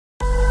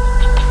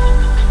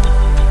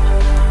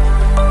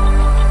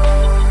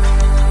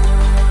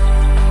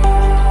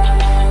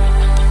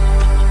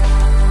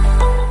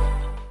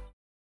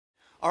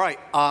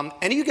Any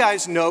of you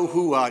guys know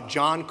who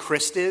John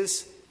Crist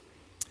is?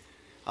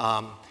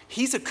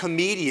 He's a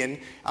comedian.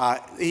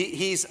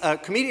 He's a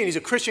comedian. He's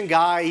a Christian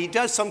guy. He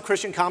does some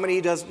Christian comedy.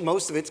 He does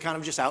most of it's kind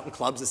of just out in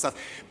clubs and stuff.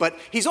 But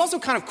he's also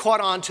kind of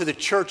caught on to the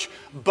church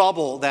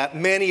bubble that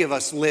many of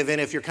us live in.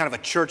 If you're kind of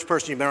a church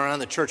person, you've been around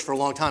the church for a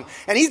long time.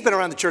 And he's been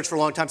around the church for a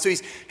long time. So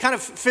he's kind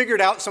of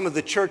figured out some of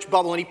the church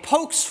bubble, and he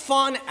pokes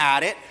fun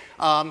at it.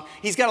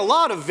 He's got a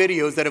lot of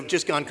videos that have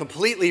just gone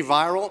completely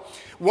viral.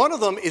 One of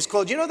them is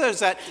called,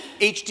 there's that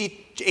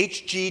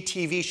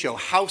HGTV show,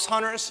 House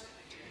Hunters.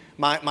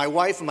 My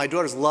wife and my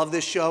daughters love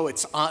this show.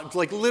 It's on,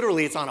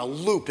 literally it's on a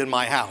loop in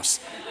my house.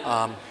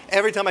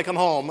 Every time I come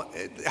home,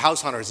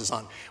 House Hunters is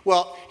on.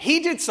 Well, he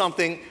did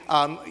something,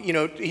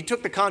 he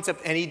took the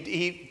concept and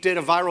he did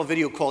a viral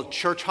video called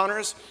Church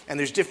Hunters, and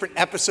there's different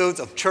episodes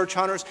of Church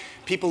Hunters,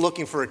 people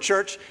looking for a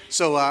church.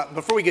 So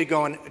before we get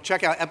going,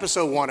 check out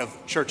episode 1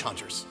 of Church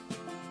Hunters.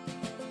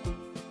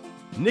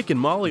 Nick and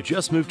Molly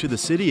just moved to the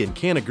city and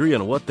can't agree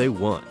on what they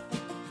want.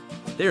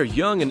 They are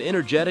young and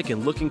energetic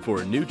and looking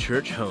for a new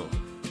church home.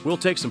 We'll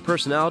take some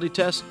personality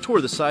tests, tour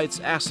the sites,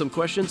 ask some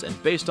questions,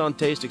 and based on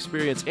taste,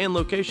 experience, and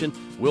location,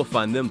 we'll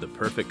find them the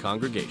perfect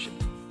congregation.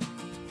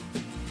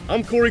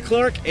 I'm Corey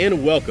Clark,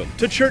 and welcome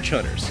to Church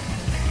Hunters.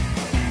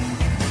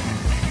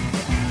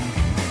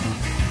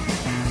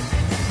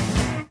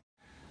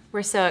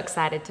 We're so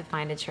excited to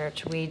find a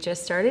church. We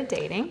just started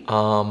dating.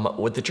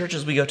 With the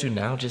churches we go to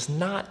now, just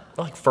not,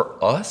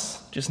 for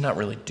us, just not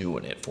really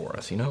doing it for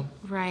us,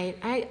 Right.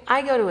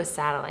 I go to a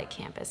satellite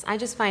campus. I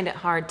just find it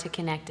hard to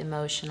connect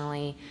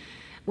emotionally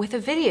with a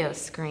video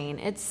screen.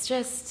 It's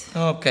just...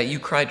 Okay, you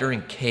cried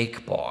during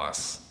Cake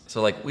Boss.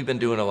 So, we've been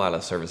doing a lot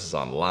of services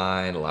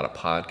online, a lot of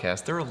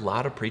podcasts. There are a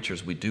lot of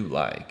preachers we do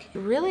like.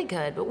 Really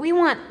good, but we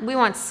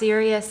want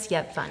serious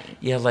yet funny.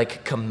 Yeah,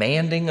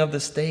 commanding of the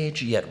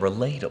stage yet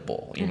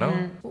relatable, you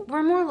know?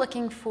 We're more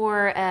looking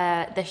for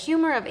the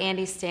humor of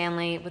Andy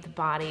Stanley with the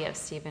body of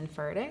Stephen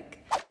Furtick.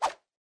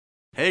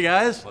 Hey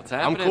guys, what's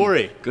happening? I'm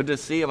Corey. Good to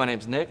see you. My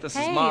name's Nick. This is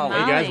Hey, Molly.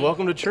 Hey guys,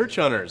 welcome to Church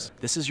Hunters.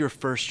 This is your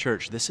first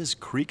church. This is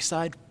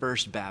Creekside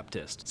First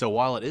Baptist. So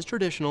while it is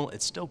traditional,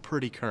 it's still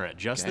pretty current.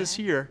 Just this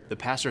year, the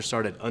pastor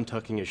started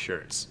untucking his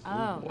shirts.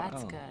 Oh,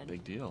 that's good.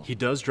 Big deal. He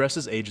does dress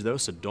his age though,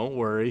 so don't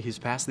worry. He's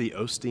past the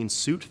Osteen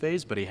suit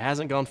phase, but he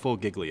hasn't gone full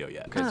Giglio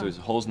yet. Okay, so there's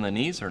holes in the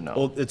knees or no?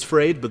 Well, it's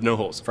frayed, but no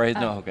holes. Frayed?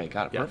 No, okay,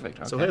 got it. Yeah. Perfect.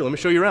 Okay. So hey, let me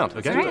show you around,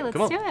 okay? All right, let's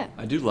Come on. do it.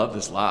 I do love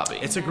this lobby.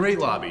 It's a great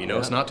lobby,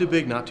 It's not too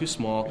big, not too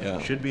small. Yeah.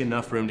 Should be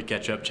enough room to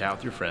catch up, chat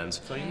with your friends.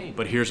 That's all you need.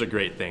 But here's a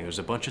great thing. There's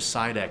a bunch of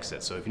side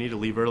exits, so if you need to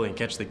leave early and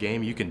catch the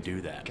game, you can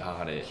do that.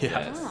 Got it. Yeah.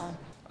 Yes. Oh.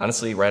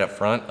 Honestly, right up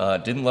front,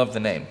 didn't love the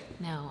name.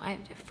 No,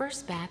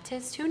 First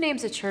Baptist? Who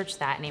names a church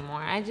that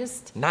anymore?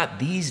 Not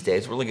these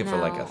days. We're looking for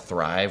No. a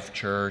Thrive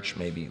Church,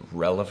 maybe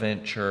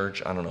Relevant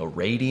Church, I don't know,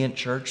 Radiant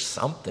Church,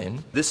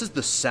 something. This is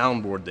the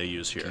soundboard they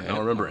use here. Okay, Now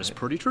remember, it's alright.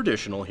 pretty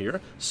traditional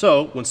here.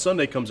 So when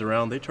Sunday comes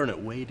around, they turn it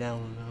way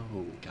down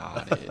low.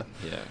 Got it,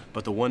 yeah.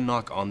 But the one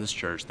knock on this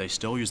church, they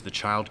still use the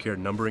child care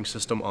numbering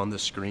system on the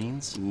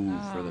screens. Ooh,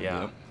 for the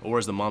Yeah. Or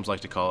as the moms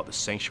like to call it, the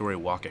sanctuary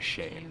walk of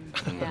shame.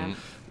 Yeah.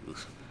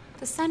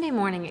 The Sunday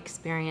morning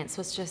experience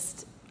was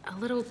just a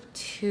little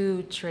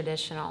too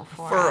traditional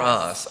For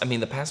us,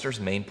 the pastor's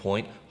main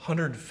point,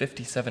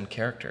 157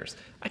 characters.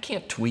 I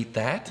can't tweet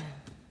that.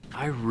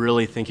 I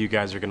really think you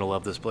guys are going to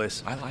love this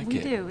place. I like We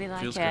it. do. We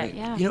like Feels it. great.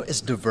 Yeah. It's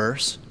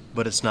diverse,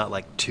 but it's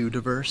not too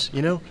diverse,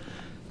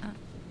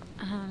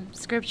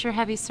 Scripture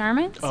heavy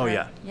sermons? Oh, or-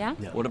 yeah. Yeah?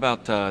 What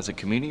about, is it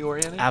community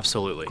oriented?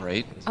 Absolutely.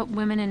 Great. Oh,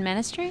 women in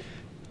ministry?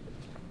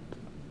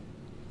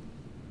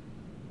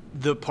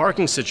 The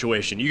parking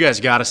situation, you guys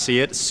got to see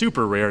it. It's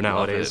super rare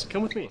nowadays. it.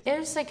 Come with me.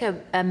 There's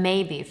a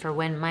maybe for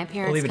when my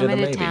parents leave it come at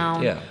a into maybe,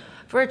 town yeah.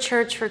 for a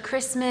church for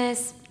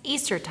Christmas,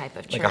 Easter type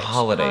of church. Like a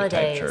holiday type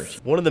Holidays.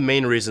 church. One of the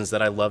main reasons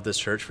that I love this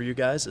church for you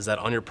guys is that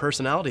on your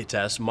personality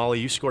test, Molly,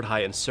 you scored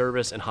high in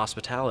service and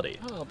hospitality.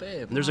 Oh,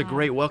 babe. And there's a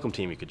great welcome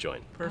team you could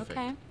join. Perfect.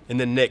 Okay. And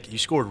then Nick, you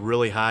scored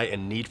really high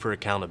in need for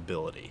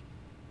accountability.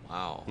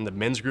 Wow. And the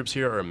men's groups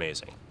here are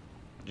amazing.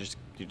 You're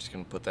just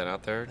going to put that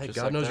out there? Hey, just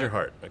God like knows that? your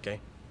heart, okay?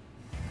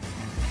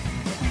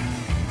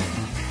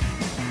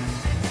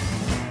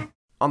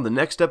 On the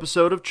next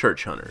episode of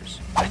Church Hunters,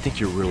 I think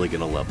you're really going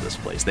to love this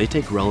place. They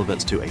take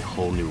relevance to a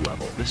whole new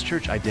level. This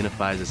church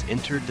identifies as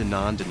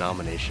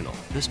inter-non-denominational.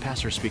 This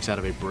pastor speaks out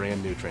of a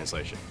brand new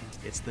translation.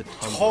 It's the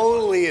Tumblr.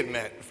 Totally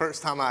admit,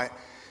 first time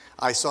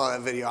I saw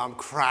that video, I'm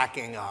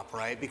cracking up,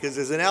 right? Because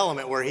there's an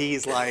element where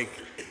he's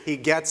he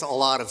gets a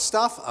lot of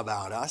stuff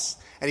about us,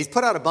 and he's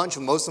put out a bunch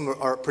of, most of them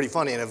are pretty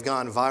funny and have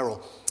gone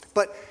viral.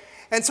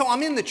 And so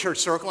I'm in the church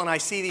circle and I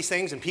see these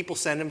things and people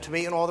send them to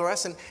me and all the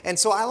rest. And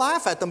so I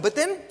laugh at them. But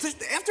then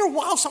after a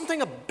while,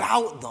 something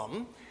about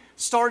them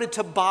started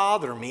to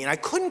bother me. And I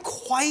couldn't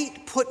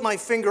quite put my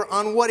finger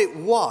on what it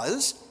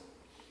was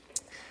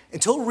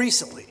until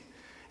recently.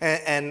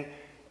 And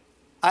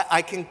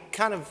I can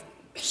kind of,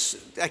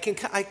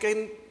 I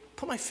can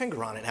put my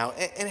finger on it now,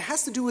 and it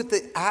has to do with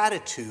the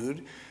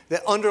attitude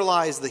that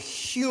underlies the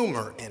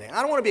humor in it.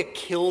 I don't want to be a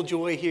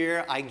killjoy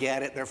here. I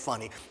get it. They're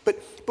funny.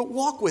 But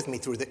walk with me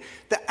through the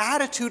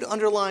attitude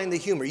underlying the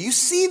humor. You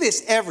see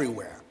this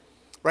everywhere,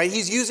 right?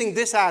 He's using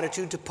this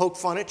attitude to poke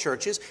fun at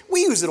churches.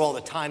 We use it all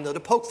the time, though,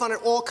 to poke fun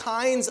at all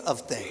kinds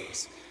of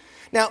things.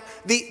 Now,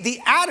 the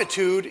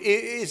attitude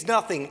is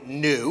nothing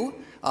new.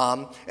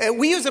 And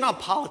we use it on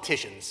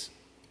politicians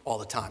all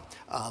the time.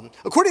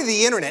 According to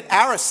the internet,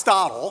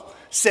 Aristotle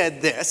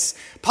said this: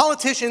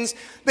 politicians,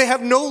 they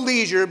have no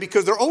leisure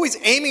because they're always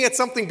aiming at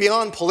something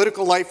beyond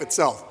political life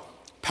itself.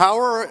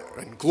 Power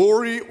and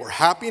glory or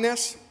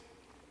happiness.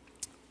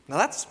 Now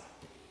that's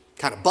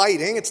kind of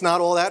biting. It's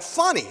not all that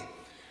funny.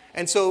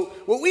 And so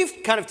what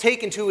we've kind of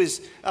taken to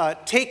is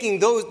taking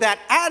that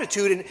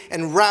attitude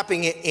and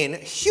wrapping it in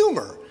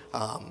humor.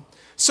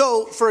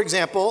 So, for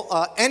example,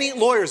 any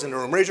lawyers in the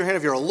room, raise your hand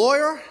if you're a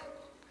lawyer,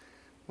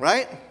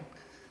 right?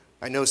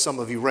 I know some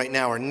of you right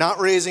now are not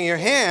raising your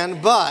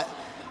hand, but,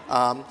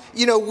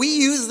 we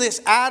use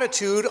this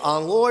attitude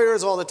on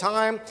lawyers all the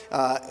time.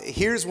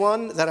 Here's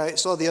one that I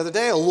saw the other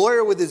day. A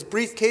lawyer with his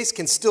briefcase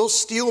can still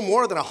steal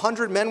more than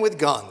 100 men with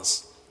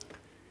guns.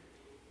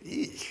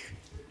 Eek.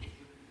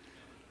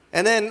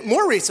 And then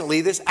more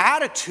recently, this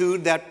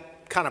attitude that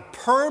kind of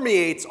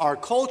permeates our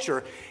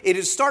culture, it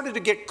has started to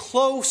get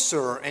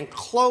closer and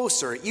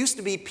closer. It used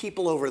to be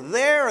people over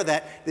there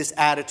that this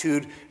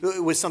attitude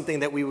was something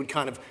that we would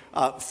kind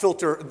of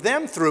filter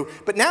them through.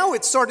 But now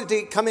it's started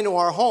to come into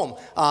our home.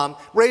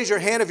 Raise your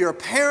hand if you're a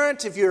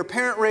parent. If you're a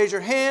parent, raise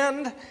your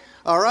hand.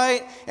 All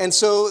right? And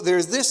so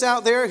there's this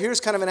out there.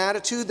 Here's kind of an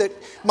attitude that,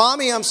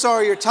 Mommy, I'm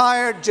sorry you're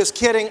tired. Just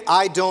kidding.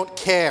 I don't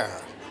care.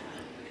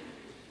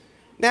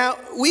 Now,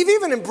 we've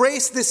even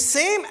embraced this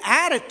same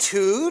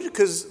attitude,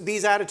 because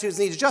these attitudes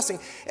need adjusting,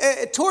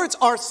 towards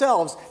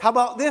ourselves. How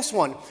about this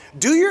one?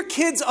 Do your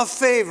kids a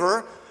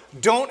favor,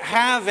 don't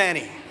have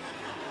any.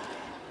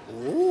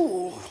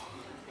 Ooh.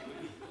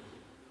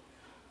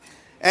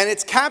 And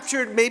it's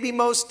captured maybe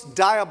most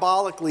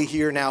diabolically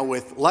here now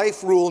with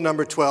life rule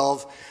number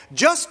 12.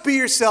 Just be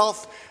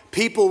yourself,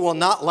 people will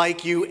not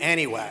like you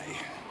anyway.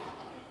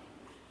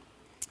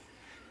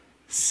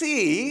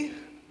 See,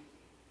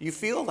 you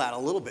feel that a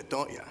little bit,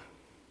 don't you?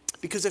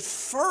 Because at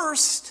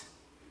first,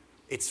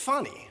 it's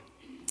funny.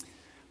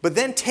 But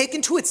then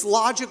taken to its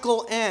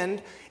logical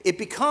end, it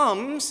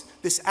becomes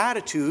this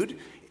attitude,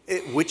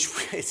 which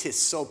is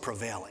so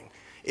prevailing.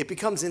 It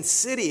becomes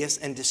insidious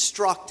and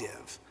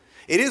destructive.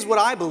 It is what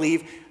I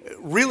believe,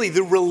 really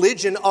the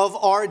religion of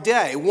our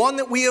day. One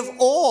that we have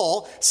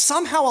all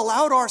somehow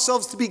allowed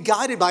ourselves to be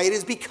guided by. It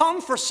has become,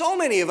 for so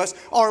many of us,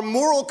 our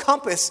moral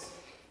compass.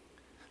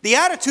 The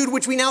attitude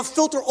which we now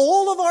filter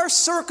all of our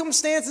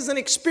circumstances and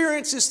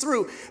experiences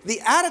through.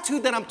 The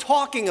attitude that I'm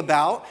talking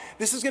about,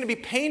 this is going to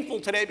be painful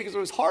today because it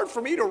was hard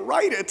for me to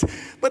write it,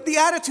 but the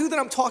attitude that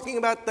I'm talking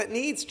about that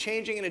needs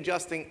changing and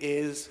adjusting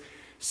is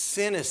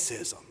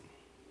cynicism.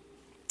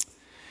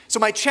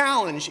 So my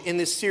challenge in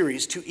this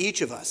series to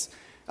each of us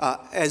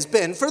has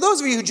been, for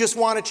those of you who just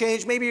want to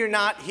change, maybe you're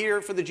not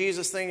here for the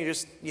Jesus thing, you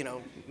just,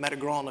 met a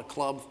girl in a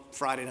club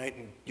Friday night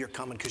and you're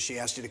coming because she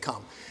asked you to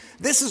come.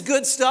 This is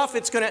good stuff.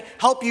 It's going to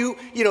help you,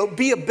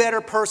 be a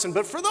better person.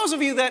 But for those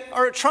of you that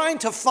are trying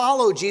to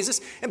follow Jesus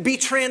and be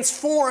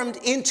transformed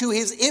into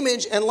his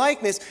image and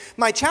likeness,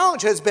 my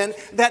challenge has been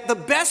that the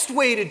best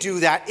way to do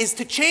that is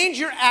to change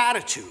your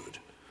attitude.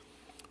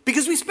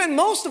 Because we spend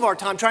most of our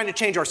time trying to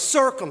change our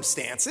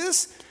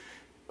circumstances.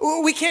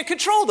 We can't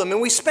control them.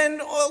 And we spend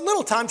a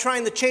little time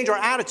trying to change our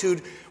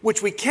attitude,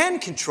 which we can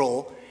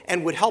control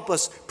and would help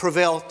us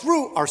prevail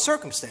through our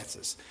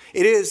circumstances.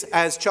 It is,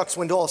 as Chuck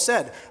Swindoll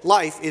said,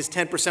 life is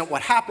 10%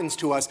 what happens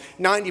to us,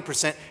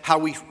 90% how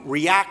we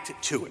react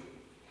to it.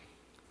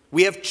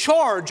 We have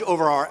charge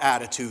over our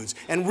attitudes,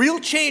 and real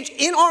change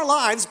in our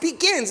lives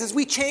begins as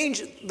we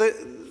change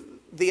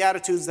the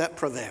attitudes that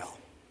prevail.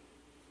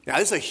 Now,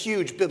 this is a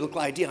huge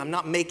biblical idea. I'm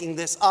not making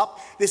this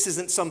up. This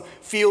isn't some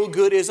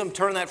feel-goodism,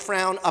 turn that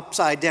frown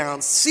upside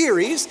down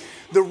series.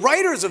 The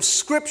writers of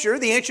Scripture,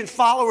 the ancient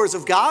followers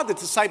of God, the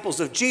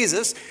disciples of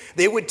Jesus,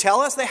 they would tell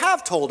us, they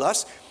have told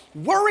us,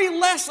 worry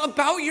less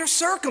about your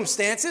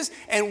circumstances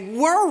and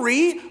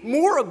worry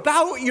more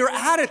about your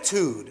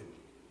attitude.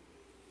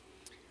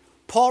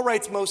 Paul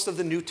writes most of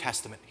the New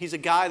Testament. He's a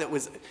guy that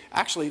was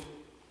actually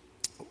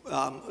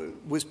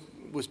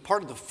was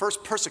part of the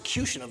first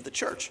persecution of the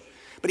church.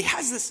 But he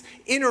has this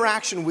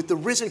interaction with the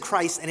risen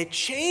Christ, and it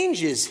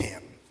changes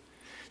him.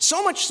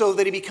 So much so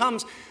that he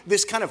becomes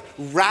this kind of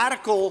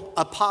radical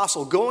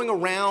apostle going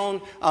around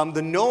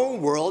the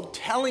known world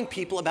telling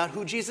people about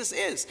who Jesus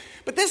is.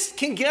 But this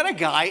can get a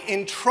guy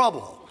in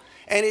trouble.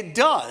 And it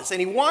does. And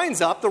he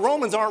winds up, the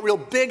Romans aren't real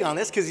big on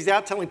this because he's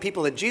out telling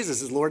people that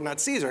Jesus is Lord, not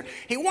Caesar.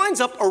 He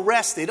winds up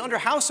arrested, under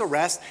house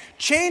arrest,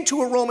 chained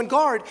to a Roman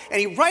guard, and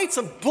he writes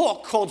a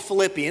book called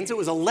Philippians. It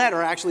was a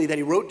letter, actually, that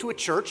he wrote to a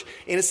church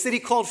in a city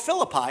called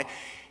Philippi.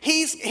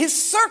 His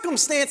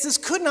circumstances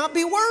could not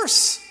be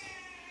worse.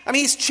 I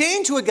mean, he's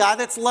chained to a guy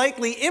that's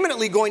likely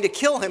imminently going to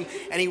kill him,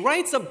 and he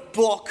writes a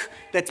book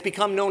that's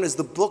become known as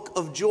the Book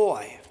of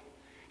Joy.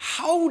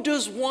 How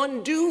does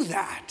one do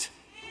that?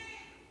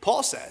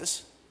 Paul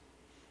says,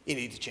 you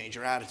need to change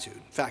your attitude.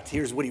 In fact,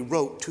 here's what he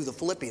wrote to the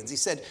Philippians. He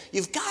said,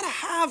 you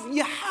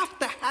have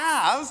to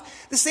have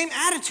the same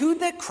attitude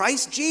that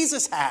Christ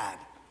Jesus had.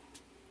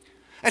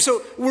 And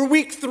so we're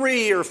week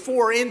 3 or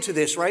 4 into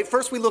this, right?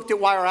 First we looked at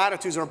why our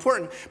attitudes are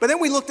important, but then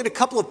we looked at a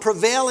couple of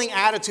prevailing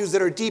attitudes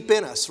that are deep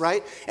in us,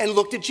 right? And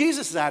looked at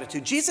Jesus'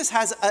 attitude. Jesus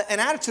has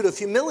an attitude of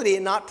humility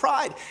and not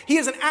pride. He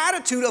has an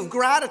attitude of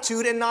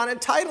gratitude and not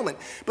entitlement.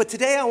 But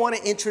today I want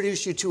to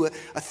introduce you to a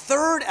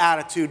third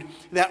attitude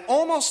that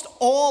almost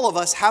all of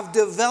us have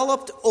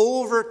developed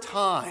over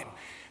time.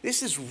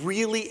 This is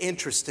really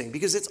interesting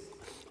because it's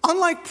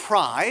unlike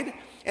pride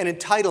and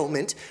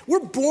entitlement.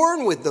 We're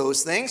born with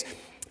those things.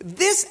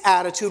 This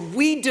attitude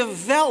we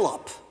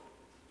develop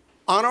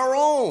on our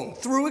own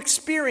through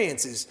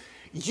experiences.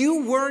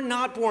 You were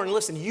not born,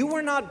 listen, you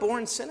were not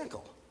born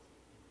cynical.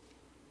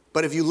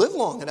 But if you live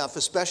long enough,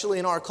 especially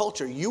in our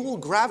culture, you will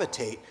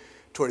gravitate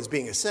towards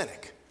being a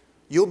cynic.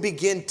 You'll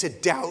begin to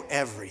doubt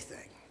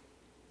everything.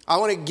 I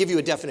want to give you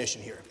a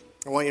definition here.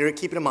 I want you to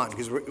keep it in mind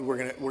because we're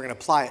going to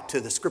apply it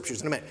to the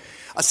scriptures in a minute.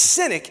 A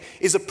cynic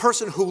is a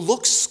person who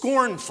looks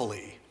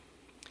scornfully.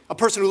 A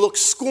person who looks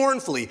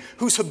scornfully,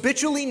 who's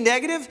habitually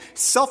negative,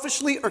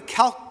 selfishly or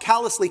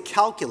callously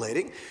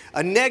calculating,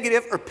 a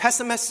negative or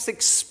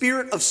pessimistic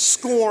spirit of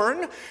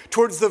scorn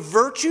towards the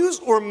virtues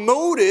or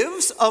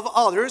motives of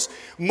others,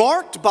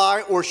 marked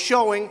by or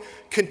showing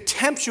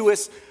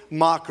contemptuous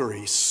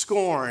mockery,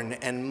 scorn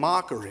and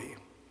mockery.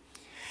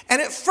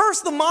 And at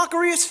first the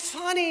mockery is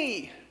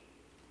funny.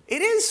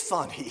 It is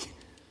funny.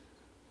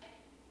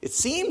 It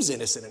seems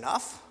innocent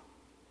enough.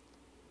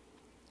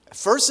 At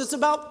first, it's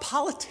about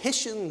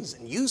politicians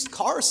and used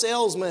car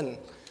salesmen.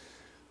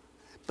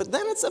 But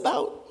then it's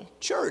about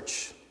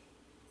church.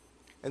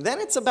 And then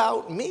it's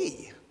about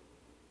me.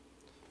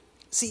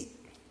 See,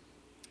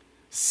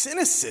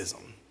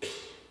 cynicism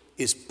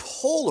is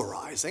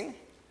polarizing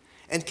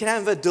and can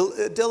have a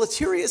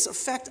deleterious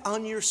effect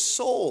on your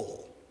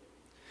soul.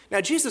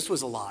 Now, Jesus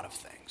was a lot of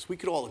things. We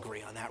could all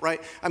agree on that,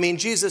 right? I mean,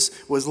 Jesus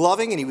was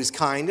loving and he was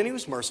kind and he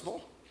was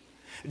merciful.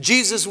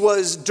 Jesus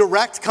was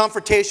direct,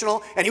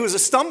 confrontational, and he was a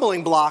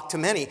stumbling block to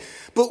many.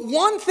 But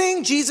one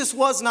thing Jesus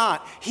was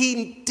not.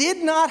 He did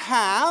not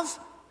have,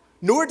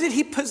 nor did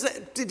he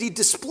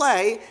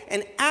display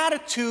an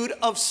attitude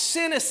of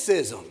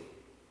cynicism.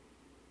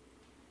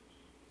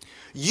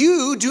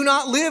 You do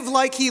not live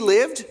like he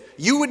lived.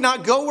 You would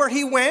not go where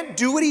he went,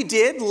 do what he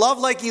did, love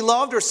like he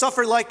loved, or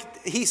suffer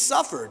like he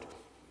suffered.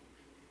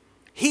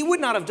 He would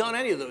not have done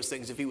any of those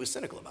things if he was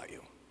cynical about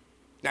you.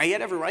 Now, he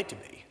had every right to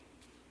be.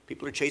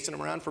 People are chasing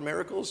him around for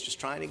miracles, just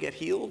trying to get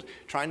healed,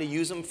 trying to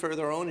use them for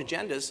their own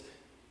agendas.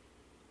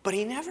 But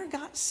he never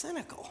got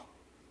cynical.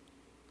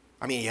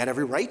 I mean, he had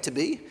every right to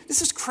be.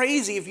 This is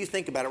crazy if you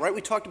think about it, right?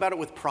 We talked about it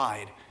with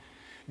pride.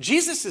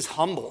 Jesus is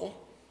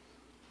humble,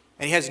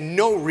 and he has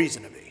no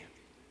reason to be.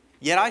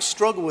 Yet I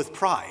struggle with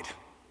pride.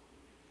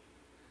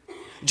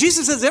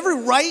 Jesus has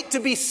every right to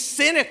be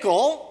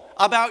cynical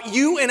about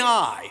you and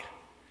I.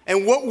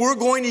 And what we're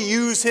going to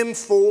use him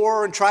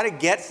for and try to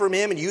get from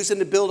him and use him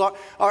to build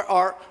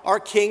our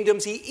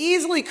kingdoms. He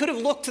easily could have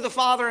looked to the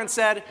Father and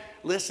said,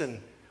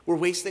 listen, we're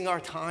wasting our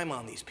time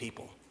on these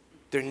people.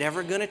 They're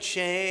never going to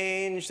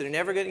change. They're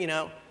never going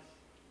to,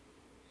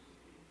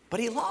 But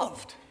he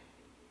loved.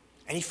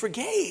 And he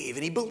forgave.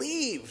 And he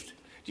believed.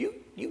 You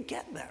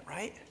get that,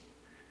 right?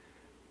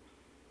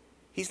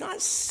 He's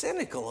not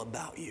cynical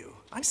about you.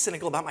 I'm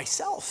cynical about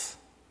myself.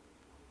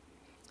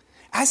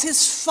 As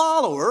his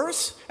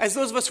followers, as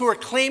those of us who are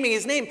claiming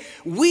his name,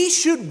 we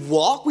should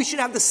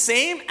have the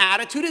same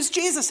attitude as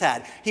Jesus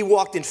had. He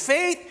walked in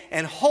faith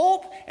and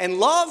hope and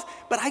love,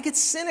 but I get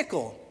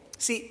cynical.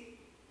 See,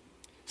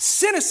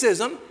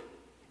 cynicism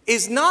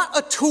is not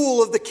a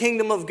tool of the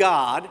kingdom of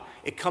God.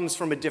 It comes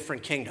from a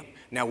different kingdom.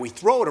 Now, we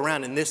throw it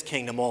around in this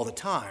kingdom all the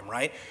time,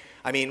 right?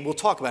 I mean, we'll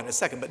talk about it in a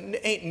second, but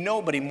ain't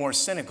nobody more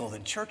cynical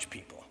than church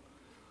people.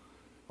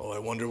 Oh, I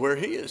wonder where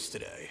he is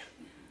today.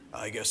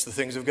 I guess the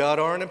things of God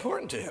aren't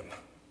important to him,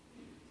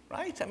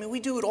 right? I mean, we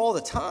do it all the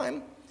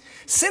time.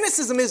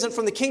 Cynicism isn't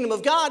from the kingdom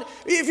of God.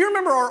 If you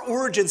remember our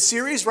origin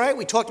series, right?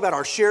 We talked about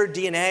our shared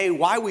DNA,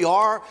 why we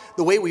are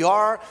the way we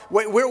are,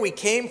 where we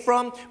came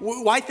from,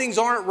 why things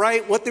aren't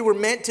right, what they were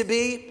meant to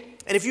be.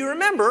 And if you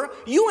remember,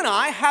 you and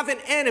I have an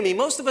enemy.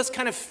 Most of us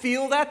kind of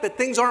feel that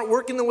things aren't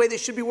working the way they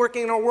should be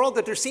working in our world,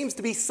 that there seems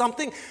to be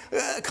something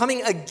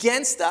coming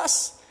against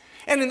us.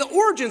 And in the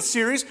origin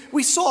series,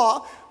 we saw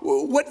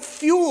what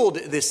fueled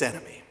this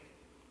enemy.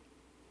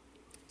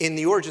 In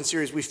the origin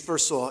series, we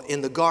first saw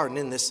in the garden,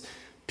 in this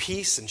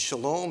peace and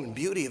shalom and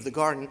beauty of the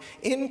garden,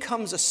 in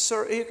comes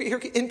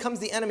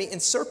the enemy in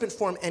serpent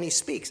form, and he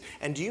speaks.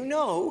 And do you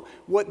know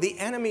what the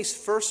enemy's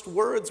first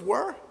words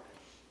were?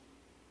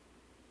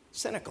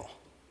 Cynical.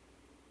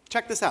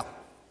 Check this out.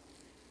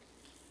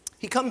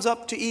 He comes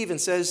up to Eve and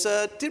says,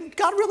 did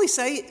God really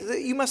say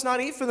that you must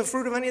not eat from the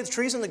fruit of any of the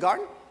trees in the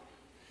garden?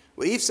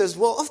 Well, Eve says,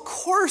 well, of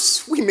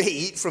course we may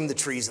eat from the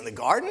trees in the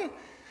garden.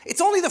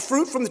 It's only the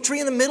fruit from the tree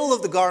in the middle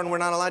of the garden we're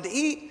not allowed to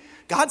eat.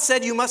 God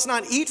said you must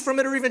not eat from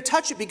it or even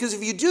touch it, because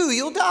if you do,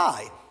 you'll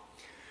die.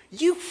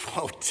 You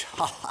won't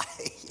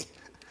die,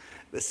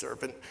 the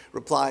serpent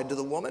replied to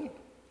the woman.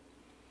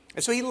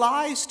 And so he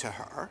lies to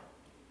her.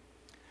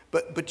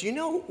 But do you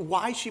know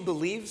why she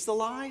believes the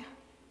lie?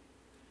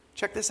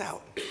 Check this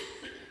out.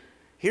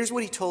 Here's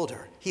what he told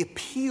her. He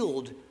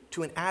appealed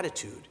to an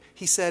attitude.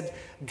 He said,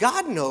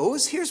 God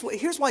knows, here's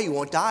why you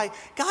won't die.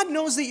 God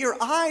knows that your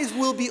eyes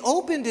will be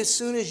opened as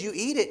soon as you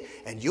eat it,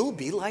 and you'll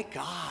be like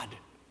God,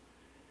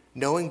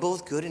 knowing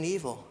both good and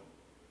evil.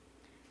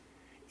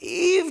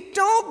 Eve,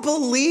 don't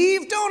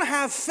believe, don't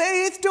have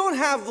faith, don't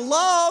have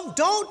love,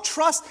 don't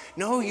trust.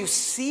 No, you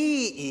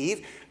see,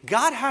 Eve,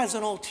 God has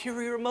an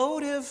ulterior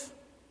motive.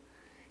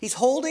 He's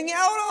holding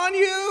out on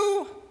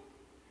you.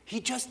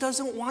 He just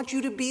doesn't want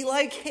you to be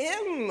like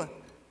him.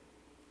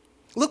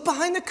 Look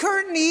behind the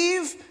curtain,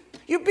 Eve.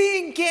 You're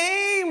being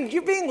gamed.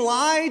 You're being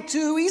lied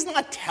to. He's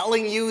not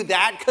telling you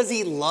that because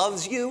he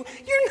loves you.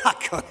 You're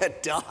not going to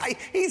die.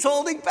 He's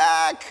holding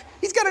back.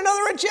 He's got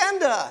another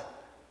agenda.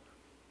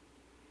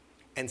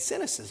 And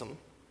cynicism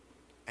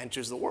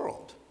enters the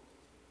world.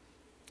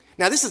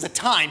 Now, this is a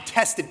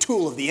time-tested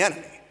tool of the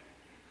enemy.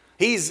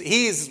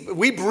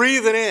 We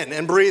breathe it in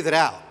and breathe it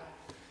out.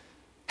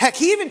 Heck,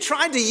 he even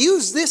tried to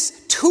use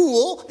this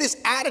tool, this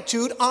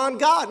attitude, on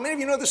God. Many of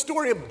you know the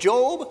story of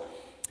Job,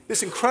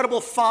 this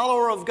incredible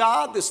follower of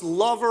God, this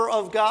lover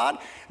of God,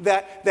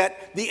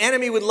 that the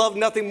enemy would love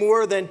nothing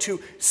more than to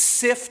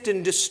sift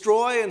and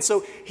destroy. And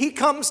so he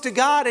comes to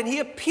God and he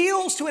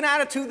appeals to an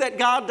attitude that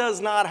God does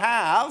not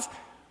have.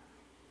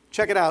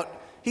 Check it out.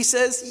 He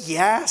says,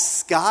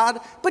 yes, God,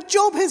 but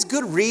Job has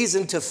good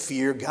reason to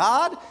fear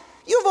God.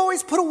 You've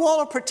always put a wall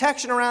of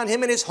protection around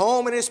him and his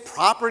home and his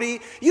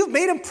property. You've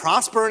made him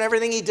prosper in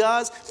everything he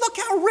does. Look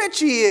how rich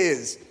he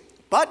is.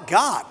 But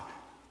God,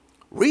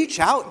 reach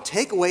out and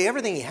take away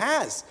everything he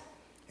has,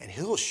 and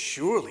he'll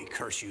surely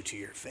curse you to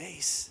your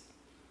face.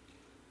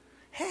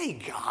 Hey,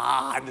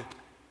 God,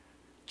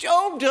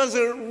 Job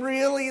doesn't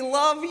really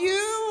love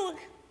you.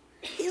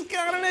 He's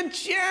got an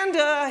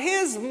agenda.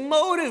 His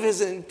motive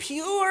isn't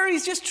pure.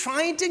 He's just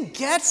trying to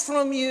get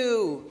from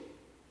you.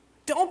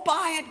 Don't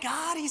buy it,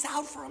 God. He's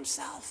out for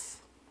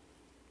himself.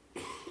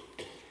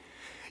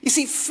 You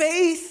see,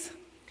 faith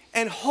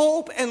and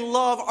hope and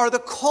love are the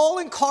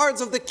calling cards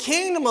of the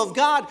kingdom of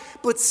God,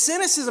 but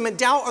cynicism and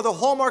doubt are the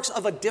hallmarks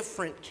of a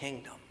different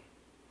kingdom.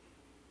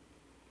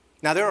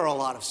 Now, there are a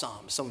lot of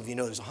Psalms. Some of you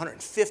know there's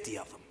 150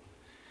 of them.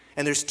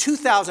 And there's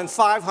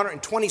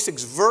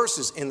 2,526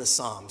 verses in the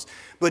Psalms.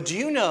 But do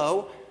you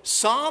know,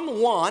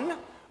 Psalm 1,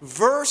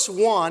 verse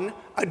 1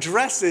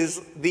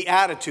 addresses the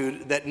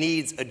attitude that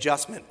needs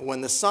adjustment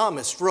when the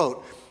psalmist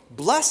wrote,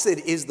 blessed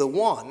is the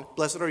one,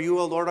 blessed are you,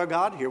 O Lord our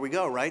God. Here we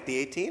go, right? The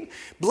 18.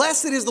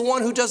 Blessed is the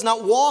one who does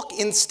not walk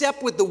in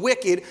step with the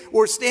wicked,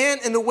 or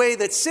stand in the way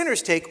that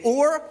sinners take,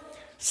 or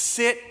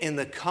sit in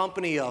the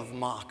company of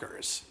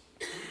mockers.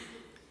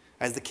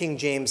 As the King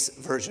James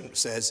Version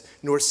says,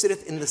 nor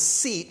sitteth in the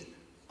seat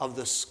of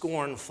the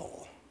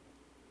scornful.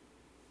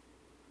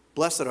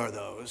 Blessed are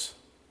those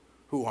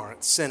who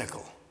aren't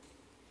cynical.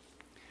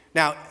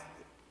 Now,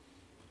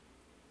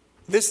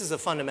 this is a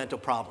fundamental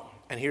problem,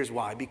 and here's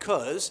why.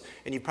 Because,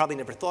 and you probably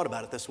never thought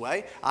about it this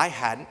way, I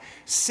hadn't,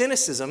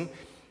 cynicism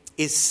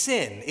is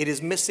sin. It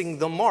is missing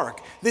the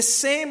mark. This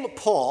same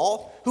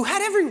Paul, who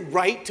had every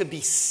right to be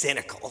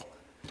cynical,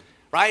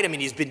 right? I mean,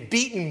 he's been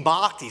beaten,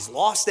 mocked, he's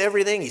lost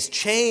everything, he's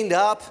chained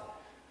up.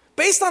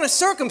 Based on his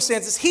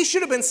circumstances, he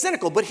should have been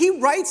cynical, but he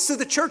writes to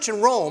the church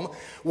in Rome,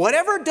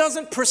 whatever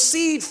doesn't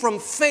proceed from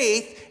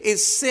faith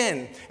is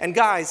sin. And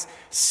guys,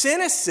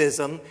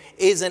 cynicism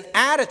is an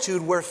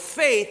attitude where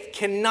faith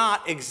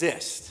cannot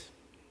exist.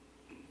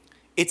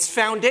 Its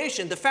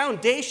foundation, the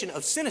foundation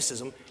of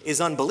cynicism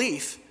is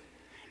unbelief,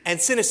 and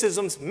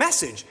cynicism's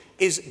message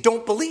is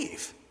don't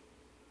believe.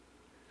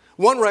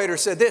 One writer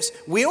said this,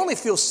 we only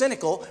feel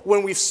cynical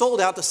when we've sold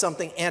out to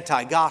something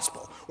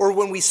anti-gospel. Or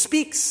when we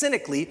speak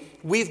cynically,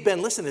 we've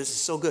been, listen, this is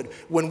so good.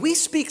 When we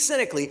speak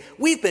cynically,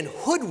 we've been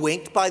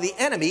hoodwinked by the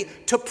enemy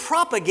to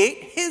propagate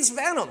his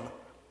venom.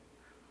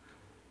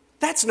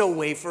 That's no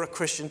way for a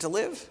Christian to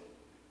live.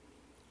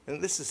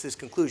 And this is his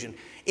conclusion.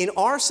 In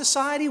our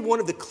society, one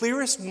of the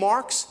clearest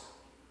marks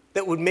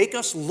that would make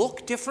us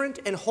look different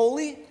and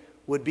holy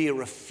would be a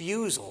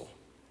refusal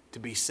to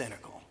be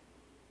cynical.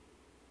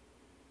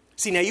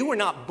 See, now you were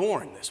not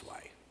born this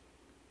way.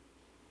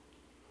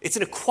 It's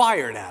an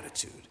acquired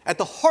attitude. At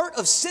the heart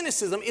of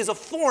cynicism is a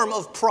form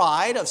of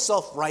pride, of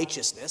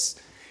self-righteousness,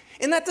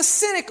 in that the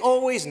cynic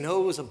always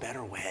knows a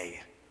better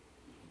way.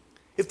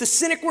 If the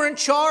cynic were in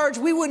charge,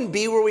 we wouldn't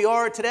be where we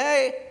are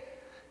today.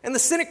 And the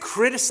cynic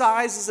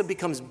criticizes and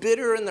becomes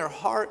bitter in their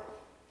heart.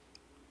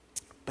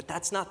 But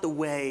that's not the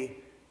way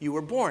you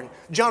were born.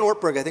 John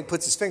Ortberg, I think,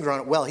 puts his finger on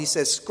it well. He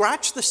says,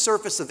 scratch the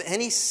surface of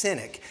any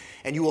cynic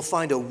and you will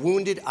find a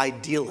wounded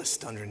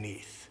idealist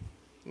underneath.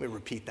 Let me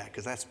repeat that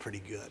because that's pretty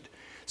good.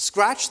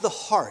 Scratch the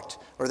heart,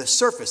 or the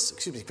surface,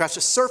 scratch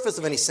the surface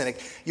of any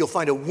cynic, you'll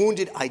find a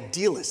wounded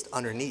idealist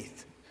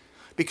underneath.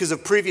 Because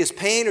of previous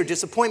pain or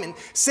disappointment,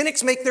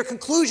 cynics make their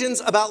conclusions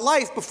about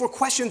life before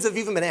questions have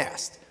even been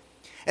asked.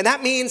 And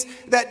that means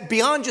that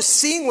beyond just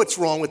seeing what's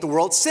wrong with the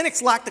world,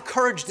 cynics lack the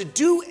courage to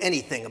do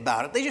anything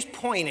about it. They just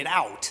point it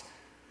out.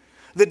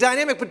 The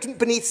dynamic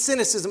beneath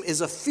cynicism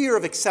is a fear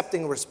of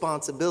accepting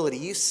responsibility.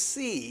 You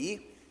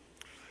see,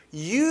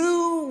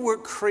 you were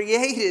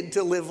created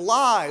to live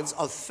lives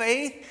of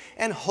faith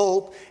and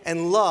hope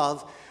and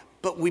love,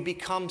 but we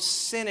become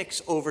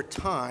cynics over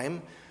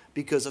time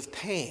because of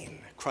pain,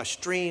 crushed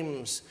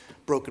dreams,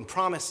 broken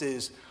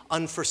promises,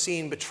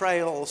 unforeseen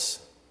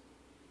betrayals.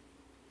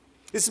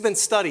 This has been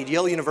studied.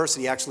 Yale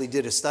University actually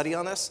did a study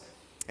on this,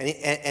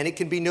 and it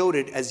can be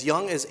noted as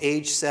young as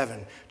age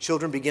 7,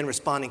 children begin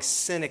responding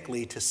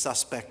cynically to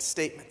suspect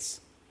statements.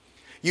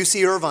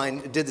 UC Irvine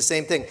did the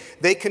same thing.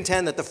 They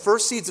contend that the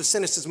first seeds of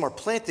cynicism are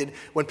planted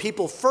when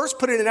people first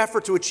put in an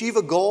effort to achieve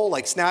a goal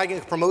like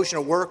snagging a promotion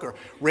at work or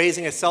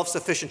raising a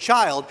self-sufficient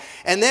child,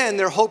 and then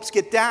their hopes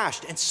get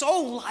dashed. And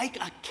so, like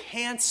a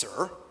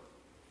cancer,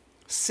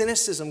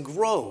 cynicism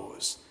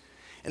grows,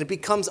 and it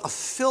becomes a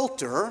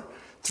filter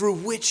through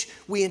which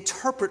we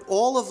interpret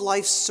all of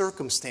life's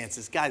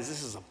circumstances. Guys,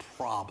 this is a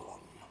problem.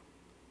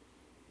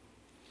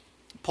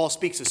 Paul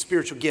speaks of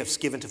spiritual gifts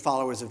given to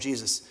followers of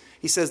Jesus.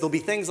 He says there'll be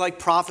things like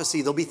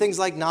prophecy, there'll be things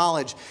like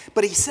knowledge,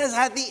 but he says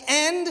at the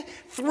end,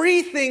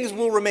 3 things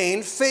will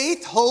remain: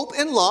 faith, hope,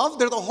 and love.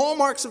 They're the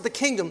hallmarks of the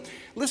kingdom.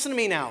 Listen to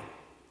me now.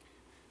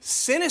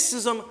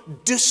 Cynicism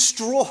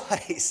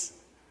destroys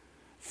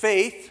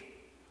faith,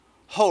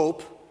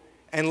 hope,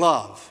 and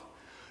love.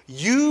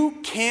 You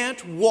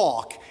can't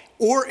walk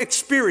or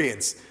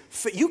experience,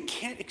 you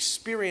can't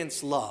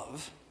experience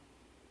love,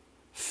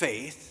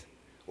 faith,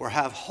 or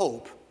have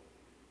hope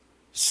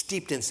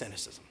steeped in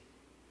cynicism.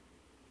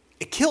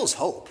 It kills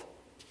hope.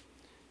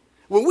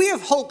 When we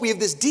have hope, we have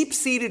this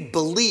deep-seated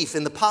belief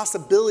in the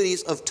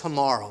possibilities of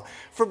tomorrow.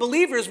 For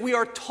believers, we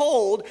are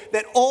told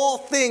that all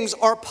things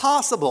are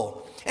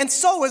possible. And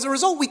so, as a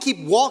result, we keep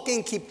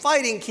walking, keep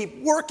fighting,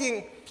 keep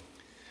working.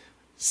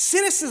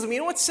 Cynicism, you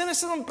know what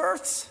cynicism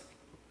births?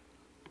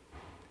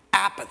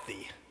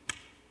 Apathy.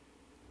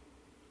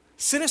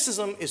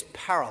 Cynicism is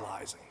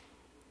paralyzing.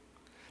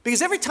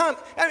 Because every time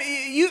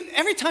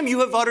you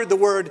have uttered the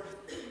word,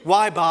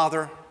 why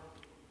bother?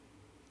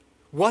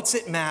 What's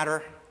it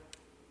matter?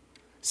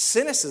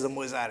 Cynicism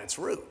was at its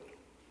root.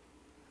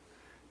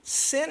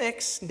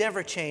 Cynics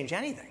never change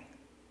anything.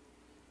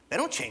 They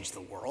don't change the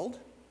world.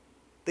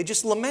 They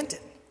just lament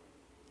it.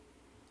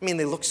 I mean,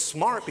 they look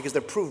smart because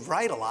they're proved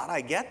right a lot.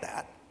 I get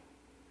that.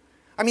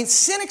 I mean,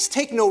 cynics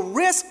take no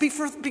risk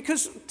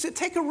because to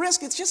take a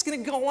risk, it's just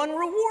going to go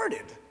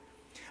unrewarded.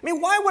 I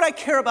mean, why would I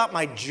care about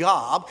my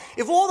job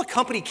if all the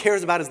company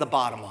cares about is the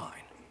bottom line?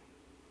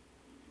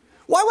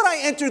 Why would I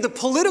enter the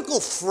political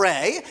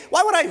fray?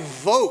 Why would I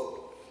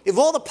vote if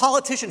all the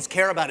politicians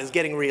care about is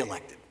getting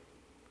reelected?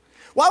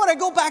 Why would I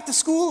go back to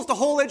school if the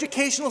whole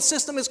educational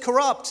system is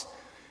corrupt?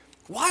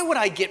 Why would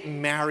I get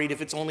married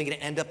if it's only going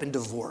to end up in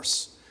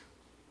divorce?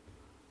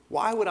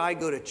 Why would I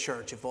go to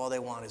church if all they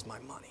want is my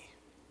money?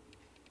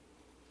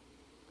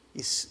 Do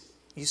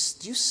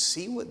you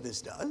see what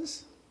this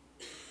does?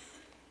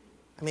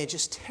 I mean, it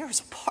just tears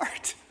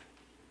apart.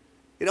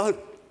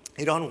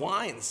 It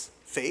unwinds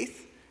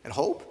faith and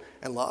hope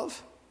and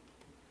love.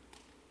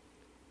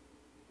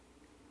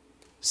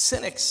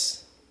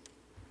 Cynics,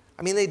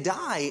 I mean, they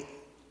die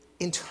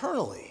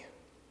internally.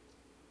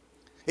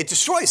 It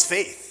destroys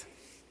faith.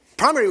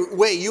 Primary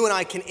way you and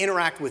I can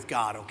interact with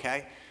God,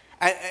 okay?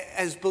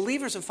 As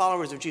believers and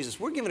followers of Jesus,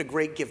 we're given a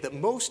great gift that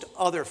most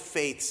other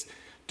faiths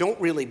don't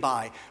really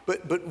buy.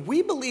 But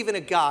we believe in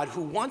a God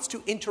who wants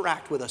to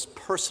interact with us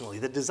personally,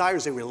 that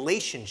desires a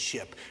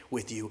relationship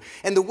with you.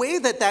 And the way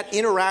that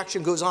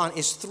interaction goes on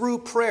is through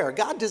prayer.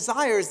 God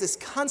desires this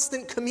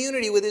constant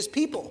community with his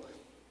people.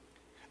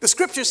 The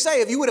scriptures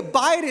say, if you would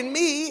abide in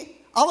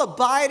me, I'll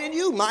abide in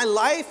you. My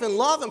life and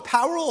love and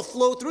power will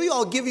flow through you.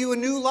 I'll give you a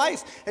new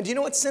life. And do you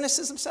know what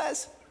cynicism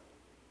says?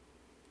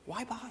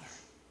 Why bother?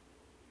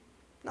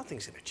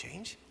 Nothing's going to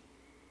change.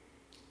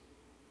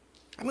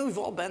 I mean, we've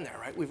all been there,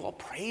 right? We've all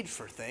prayed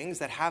for things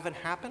that haven't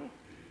happened.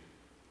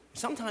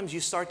 Sometimes you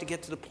start to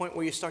get to the point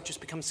where you start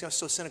just becoming so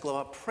cynical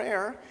about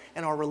prayer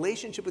and our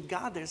relationship with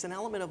God. There's an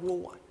element of, well,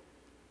 what?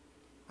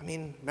 I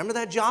mean, remember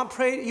that job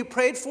you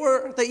prayed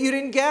for that you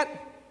didn't get?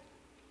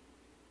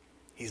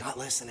 He's not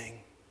listening.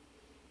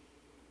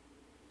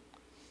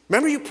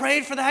 Remember you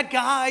prayed for that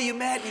guy you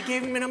met, you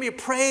gave him a number, you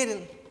prayed,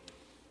 and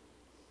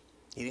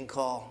he didn't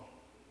call.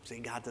 See,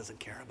 God doesn't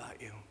care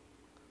about you.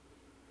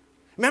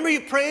 Remember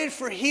you prayed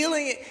for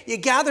healing, you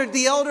gathered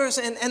the elders,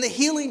 and the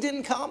healing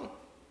didn't come.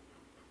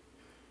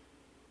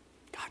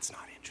 God's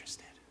not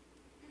interested.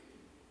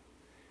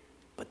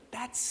 But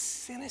that's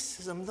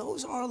cynicism.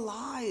 Those are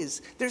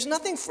lies. There's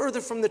nothing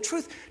further from the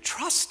truth.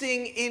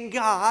 Trusting in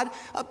God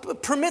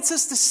permits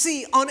us to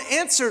see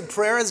unanswered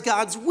prayer as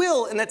God's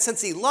will, and that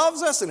since he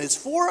loves us and is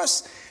for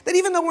us, that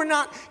even though we're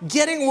not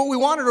getting what we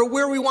wanted or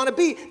where we want to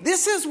be,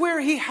 this is where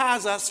he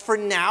has us for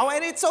now,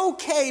 and it's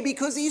okay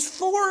because he's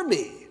for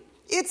me.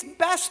 It's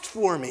best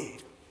for me.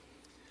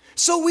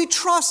 So we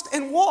trust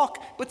and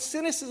walk, but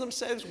cynicism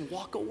says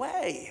walk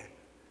away.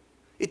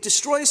 It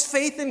destroys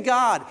faith in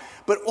God,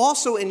 but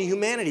also in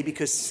humanity,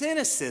 because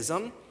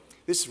cynicism,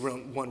 this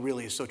one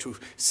really is so true,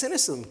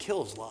 cynicism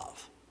kills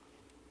love.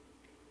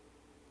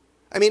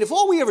 I mean, if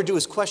all we ever do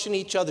is question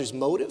each other's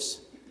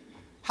motives,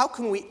 how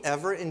can we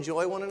ever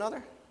enjoy one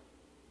another?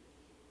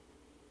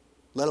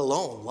 Let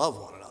alone love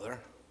one another.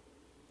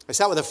 I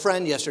sat with a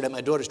friend yesterday at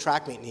my daughter's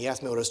track meet, and he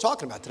asked me what I was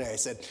talking about today. I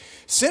said,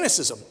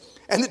 cynicism.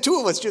 And the two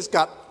of us just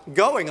got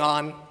going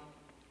on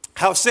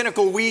how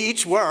cynical we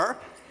each were,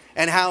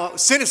 and how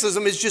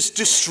cynicism is just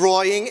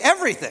destroying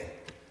everything.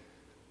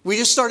 We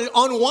just started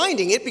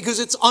unwinding it because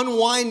it's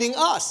unwinding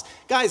us.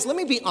 Guys, let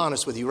me be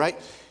honest with you, right?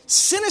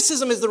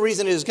 Cynicism is the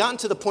reason it has gotten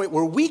to the point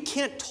where we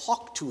can't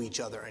talk to each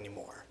other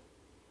anymore.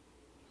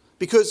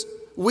 Because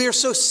we're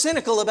so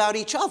cynical about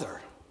each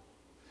other.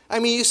 I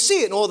mean, you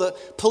see it in all the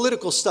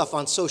political stuff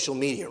on social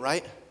media,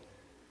 right?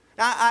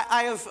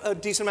 I have a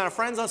decent amount of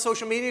friends on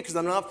social media because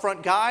I'm an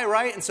upfront guy,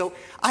 right? And so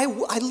I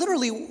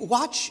literally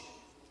watch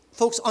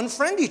folks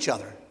unfriend each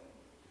other.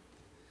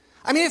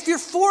 I mean, if you're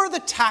for the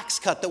tax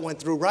cut that went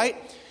through, right?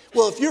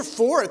 Well, if you're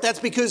for it, that's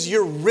because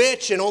you're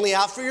rich and only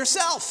out for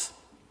yourself.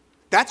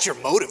 That's your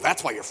motive.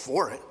 That's why you're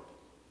for it.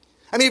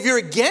 I mean, if you're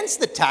against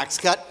the tax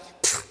cut,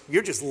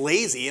 you're just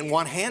lazy and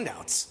want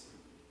handouts.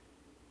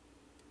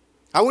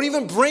 I wouldn't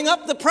even bring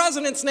up the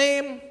president's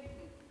name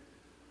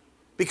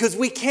because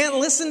we can't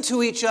listen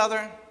to each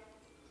other.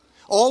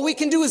 All we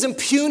can do is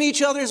impugn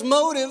each other's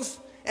motive.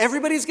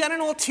 Everybody's got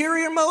an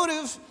ulterior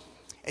motive.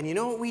 And you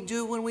know what we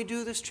do when we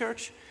do this,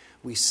 church?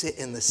 We sit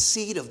in the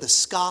seat of the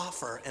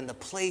scoffer and the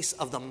place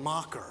of the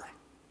mocker.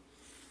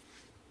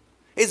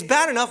 It's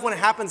bad enough when it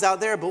happens out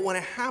there, but when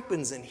it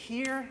happens in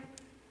here,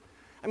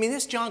 I mean,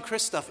 this John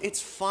Crist stuff, it's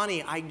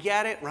funny. I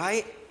get it,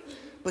 right?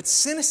 But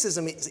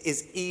cynicism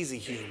is easy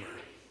humor.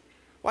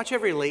 Watch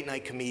every late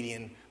night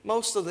comedian.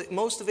 Most of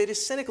it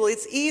is cynical.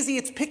 It's easy.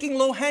 It's picking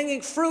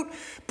low-hanging fruit,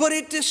 but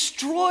it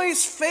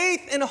destroys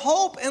faith and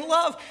hope and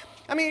love.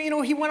 I mean, you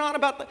know, he went on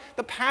about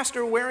the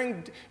pastor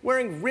wearing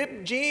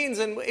ripped jeans,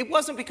 and it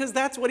wasn't because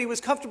that's what he was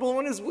comfortable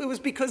in. It was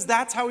because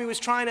that's how he was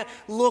trying to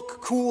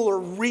look cool or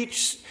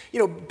reach,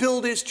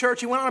 build his church.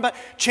 He went on about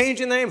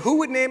changing the name. Who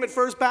would name it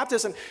First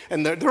Baptist?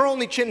 And their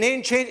only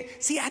name change.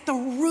 See, at the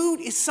root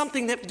is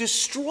something that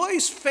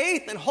destroys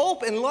faith and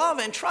hope and love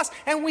and trust,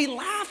 and we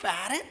laugh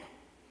at it.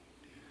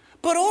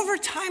 But over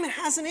time, it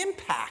has an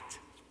impact.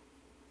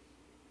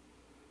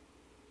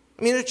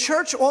 I mean, the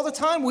church all the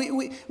time,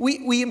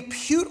 we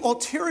impute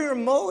ulterior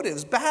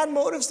motives, bad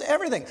motives to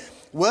everything.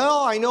 Well,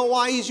 I know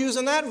why he's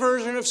using that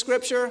version of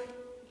Scripture.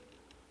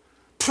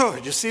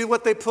 Did you see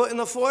what they put in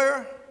the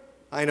foyer?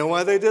 I know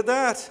why they did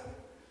that.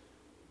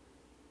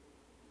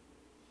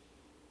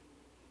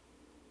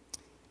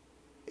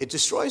 It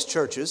destroys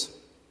churches.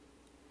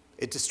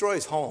 It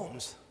destroys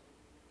homes.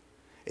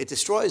 It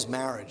destroys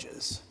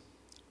marriages.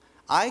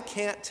 I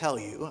can't tell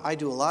you, I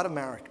do a lot of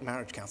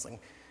marriage counseling.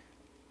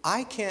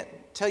 I can't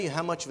tell you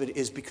how much of it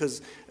is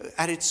because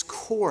at its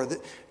core,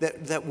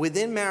 that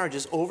within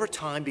marriages over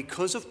time,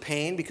 because of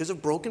pain, because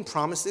of broken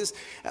promises,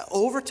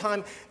 over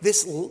time,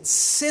 this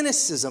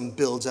cynicism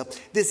builds up,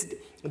 this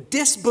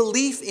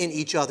disbelief in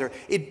each other.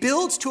 It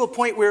builds to a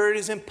point where it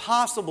is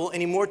impossible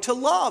anymore to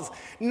love.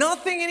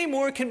 Nothing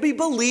anymore can be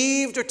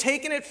believed or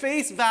taken at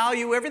face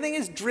value. Everything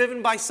is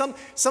driven by some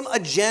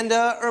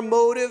agenda or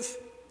motive.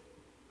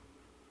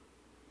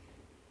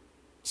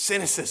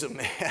 Cynicism,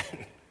 man.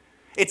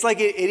 It's like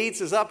it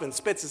eats us up and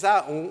spits us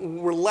out,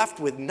 and we're left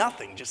with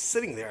nothing, just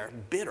sitting there,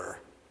 bitter.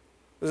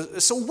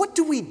 So what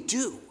do we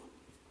do?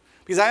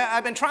 Because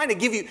I've been trying to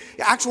give you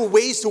actual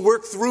ways to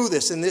work through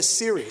this in this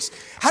series.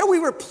 How do we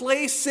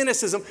replace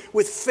cynicism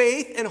with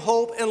faith and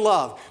hope and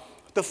love?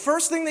 The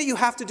first thing that you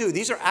have to do,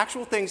 these are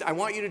actual things, I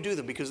want you to do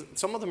them because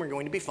some of them are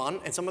going to be fun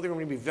and some of them are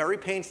going to be very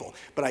painful.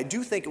 But I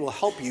do think it will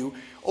help you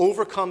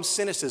overcome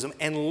cynicism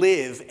and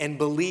live and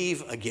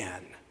believe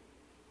again.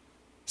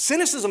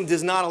 Cynicism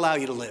does not allow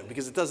you to live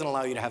because it doesn't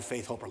allow you to have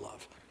faith, hope, or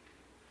love.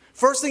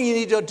 First thing you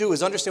need to do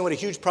is understand what a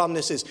huge problem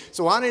this is.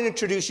 So I want to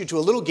introduce you to a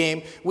little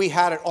game we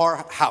had at our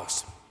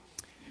house.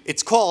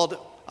 It's called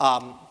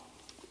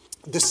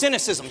the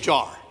Cynicism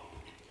Jar.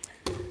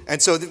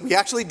 And so we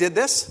actually did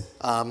this.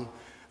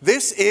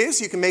 This is,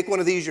 you can make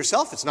one of these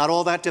yourself. It's not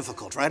all that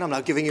difficult, right? I'm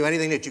not giving you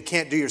anything that you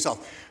can't do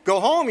yourself.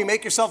 Go home, you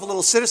make yourself a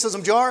little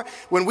cynicism jar.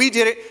 When we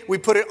did it, we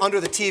put it under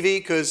the TV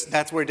because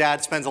that's where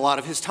Dad spends a lot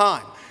of his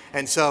time.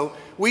 And so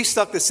we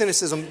stuck the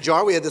cynicism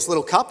jar. We had this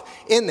little cup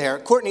in there.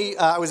 Courtney,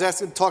 I was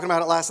talking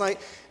about it last night.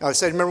 I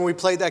said, remember when we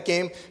played that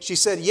game? She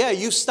said, yeah,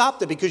 you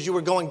stopped it because you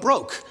were going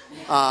broke.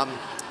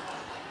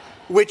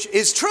 which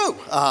is true,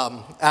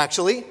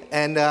 actually.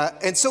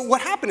 And so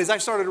what happened is I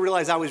started to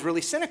realize I was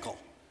really cynical.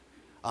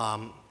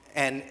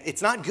 And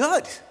it's not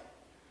good,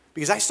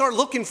 because I started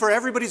looking for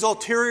everybody's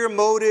ulterior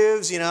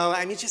motives,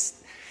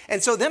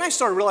 and so then I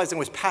started realizing I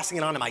was passing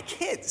it on to my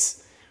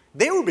kids.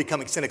 They were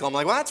becoming cynical. I'm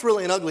like, well, that's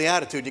really an ugly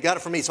attitude. You got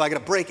it from me, so I got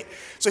to break it.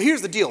 So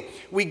here's the deal.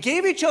 We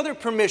gave each other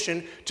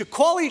permission to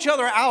call each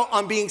other out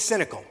on being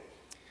cynical.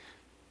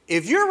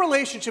 If your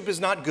relationship is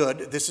not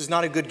good, this is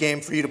not a good game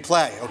for you to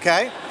play,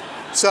 okay?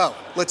 So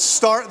let's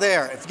start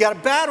there. If you got a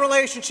bad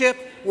relationship,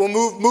 we'll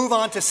move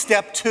on to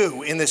step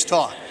 2 in this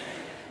talk.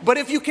 But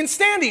if you can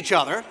stand each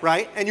other,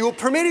 right, and you will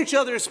permit each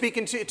other to speak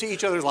into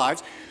each other's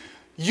lives,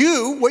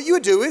 what you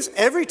would do is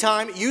every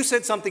time you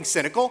said something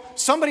cynical,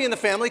 somebody in the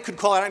family could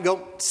call out and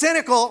go,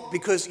 cynical,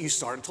 because you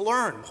started to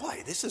learn,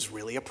 boy, this is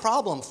really a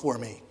problem for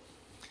me.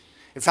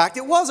 In fact,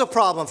 it was a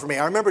problem for me.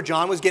 I remember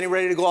John was getting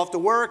ready to go off to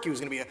work. He was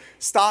going to be a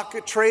stock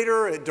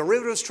trader, a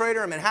derivatives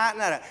trader in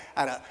Manhattan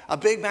at a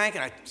big bank,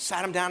 and I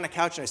sat him down on the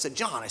couch and I said,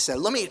 John,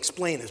 let me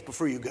explain this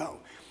before you go.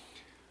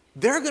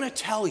 They're going to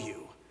tell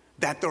you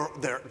that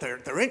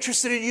they're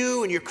interested in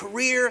you and your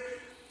career.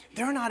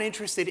 They're not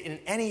interested in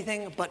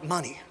anything but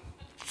money.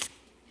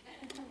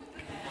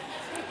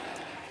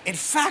 In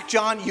fact,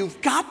 John,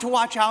 you've got to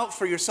watch out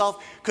for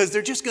yourself, because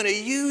they're just going to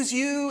use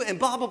you and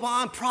blah, blah,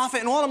 blah, and profit,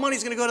 and all the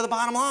money's going to go to the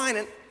bottom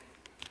line.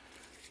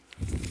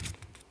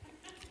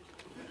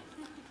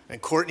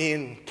 And Courtney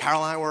and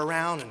Caroline were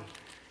around,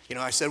 and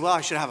I said, well,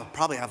 I should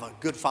probably have a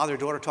good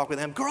father-daughter talk with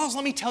them. Girls,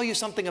 let me tell you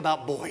something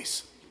about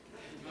boys.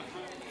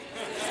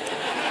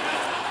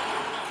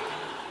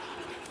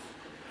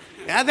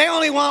 Yeah, they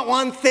only want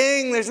one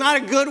thing. There's not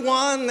a good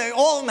one.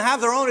 All of them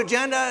have their own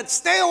agenda.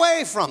 Stay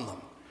away from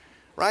them,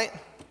 right?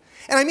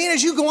 And I mean,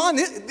 as you go on,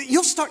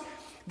 you'll start,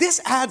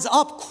 this adds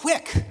up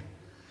quick.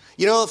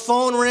 The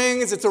phone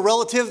rings, it's a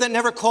relative that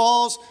never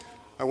calls.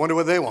 I wonder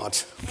what they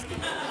want.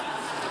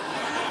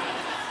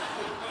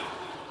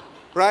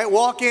 Right?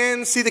 Walk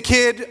in, see the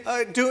kid,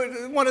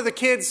 one of the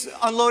kids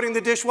unloading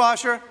the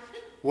dishwasher.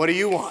 What do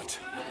you want?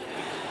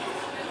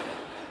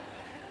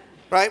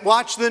 Right?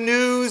 Watch the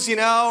news,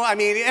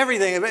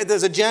 everything.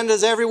 There's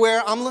agendas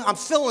everywhere. I'm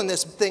filling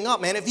this thing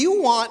up, man. If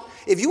you want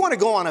to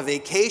go on a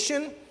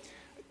vacation,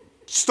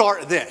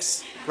 start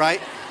this, right?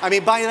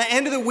 By the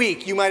end of the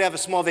week, you might have a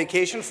small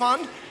vacation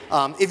fund.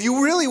 If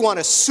you really want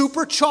to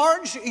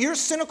supercharge your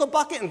cynical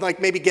bucket and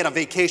maybe get a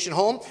vacation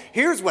home,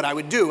 here's what I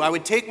would do. I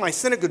would take my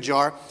cynical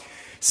jar,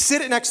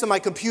 sit it next to my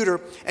computer,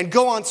 and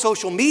go on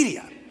social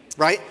media,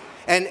 right?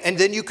 And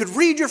then you could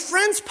read your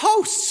friends'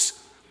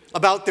 posts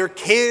about their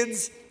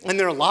kids and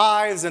their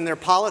lives and their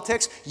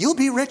politics. You'll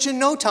be rich in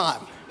no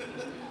time.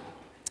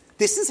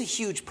 This is a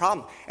huge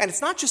problem. And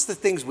it's not just the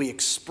things we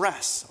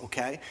express,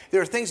 okay?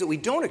 There are things that we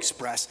don't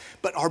express,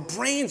 but our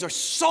brains are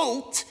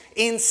soaked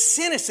in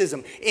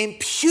cynicism,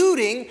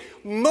 imputing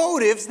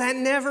motives that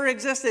never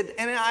existed.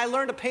 And I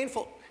learned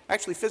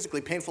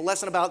physically painful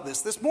lesson about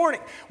this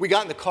morning. We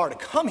got in the car to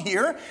come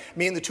here.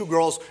 Me and the 2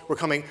 girls were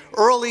coming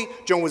early.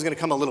 Joan was going to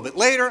come a little bit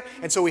later.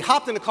 And so we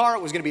hopped in the car.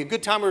 It was going to be a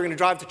good time. We were going to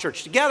drive to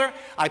church together.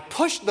 I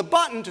pushed the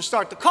button to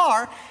start the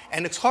car,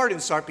 and its car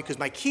didn't start because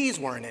my keys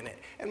weren't in it.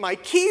 And my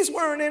keys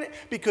weren't in it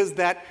because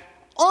that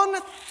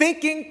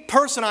unthinking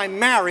person I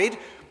married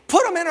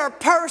put them in her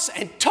purse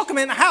and took them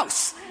in the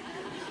house.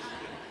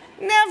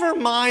 Never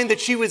mind that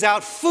she was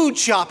out food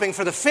shopping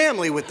for the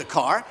family with the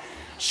car.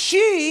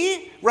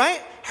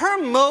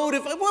 Her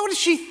motive, what is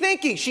she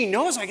thinking? She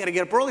knows I got to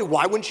get up early.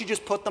 Why wouldn't she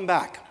just put them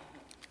back?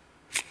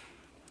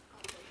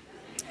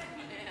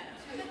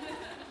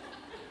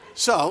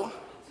 So,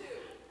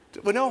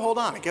 but no, hold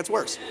on, it gets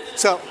worse.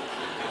 So,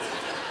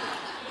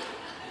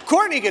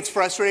 Courtney gets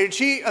frustrated.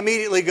 She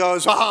immediately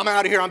goes, oh, I'm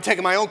out of here. I'm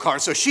taking my own car.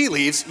 So she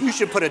leaves. You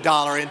should put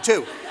 $1 in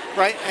too,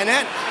 right? And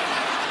then,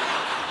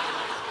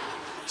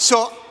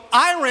 so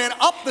I ran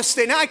up the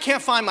stairs. Now I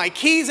can't find my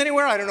keys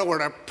anywhere. I don't know where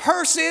the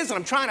purse is, and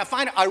I'm trying to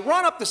find it. I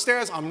run up the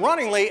stairs. I'm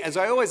running late, as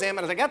I always am.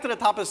 And as I get to the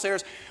top of the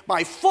stairs,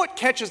 my foot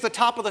catches the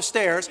top of the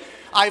stairs.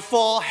 I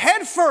fall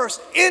head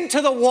first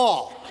into the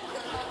wall.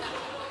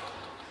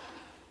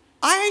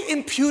 I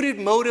imputed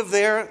motive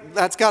there.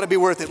 That's got to be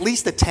worth at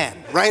least a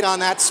 10, right on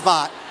that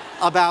spot,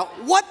 about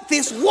what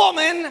this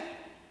woman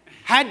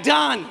had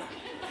done.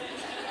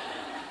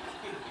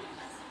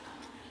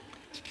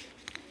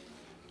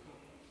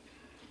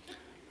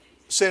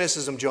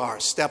 Cynicism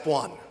jars. Step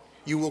 1.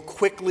 You will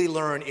quickly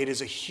learn it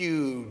is a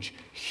huge,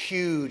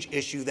 huge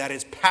issue that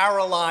is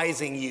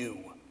paralyzing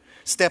you.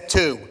 Step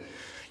 2.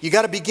 You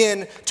got to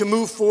begin to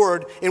move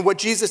forward in what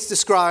Jesus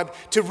described,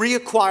 to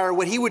reacquire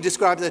what he would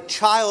describe as a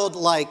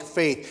childlike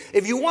faith.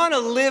 If you want to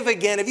live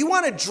again, if you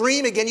want to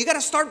dream again, you got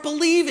to start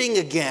believing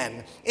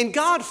again in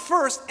God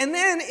first, and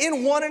then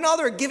in one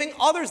another, giving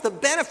others the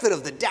benefit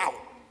of the doubt.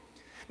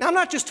 Now, I'm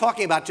not just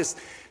talking about just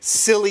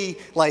silly,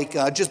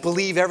 just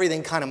believe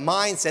everything kind of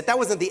mindset. That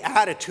wasn't the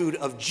attitude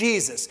of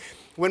Jesus.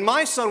 When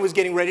my son was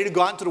getting ready to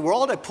go out into the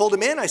world, I pulled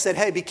him in. I said,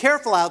 hey, be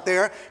careful out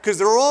there, because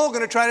they're all going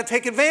to try to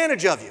take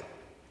advantage of you.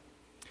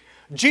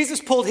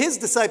 Jesus pulled his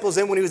disciples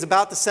in when he was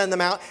about to send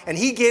them out, and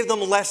he gave them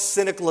less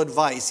cynical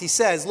advice. He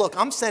says, look,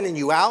 I'm sending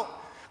you out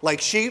like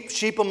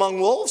sheep among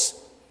wolves.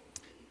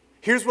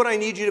 Here's what I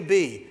need you to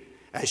be: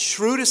 as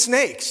shrewd as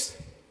snakes,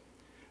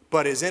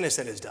 but as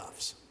innocent as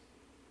doves.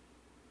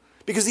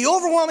 Because the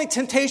overwhelming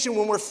temptation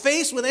when we're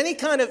faced with any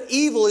kind of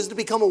evil is to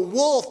become a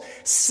wolf,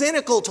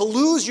 cynical, to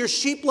lose your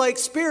sheep-like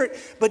spirit.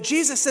 But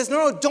Jesus says,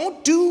 no,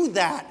 don't do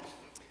that.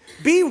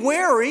 Be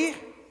wary,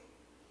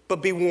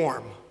 but be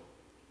warm.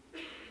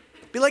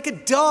 Be like a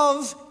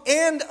dove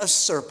and a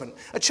serpent.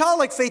 A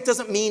childlike faith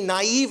doesn't mean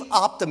naive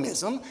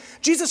optimism.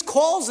 Jesus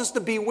calls us to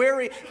be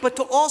wary, but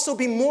to also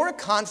be more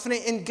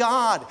confident in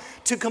God,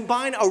 to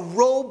combine a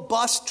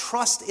robust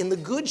trust in the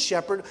Good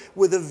Shepherd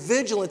with a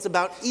vigilance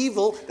about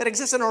evil that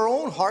exists in our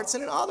own hearts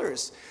and in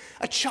others.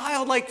 A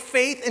childlike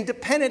faith and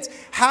dependence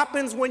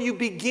happens when you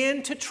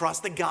begin to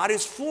trust that God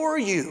is for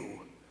you.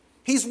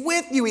 He's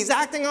with you. He's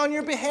acting on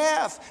your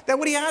behalf. That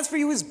what he has for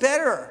you is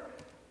better.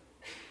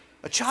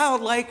 A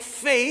childlike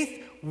faith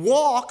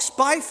walks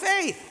by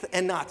faith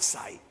and not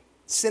sight.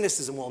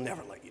 Cynicism will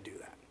never let you do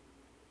that.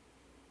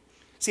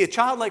 See, a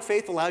childlike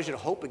faith allows you to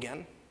hope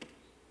again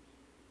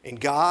in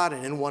God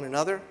and in one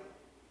another.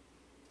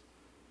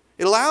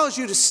 It allows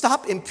you to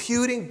stop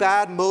imputing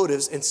bad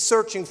motives and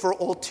searching for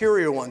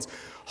ulterior ones.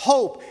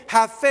 Hope,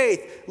 have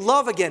faith,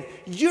 love again.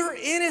 Your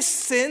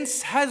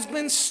innocence has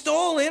been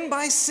stolen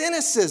by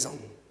cynicism.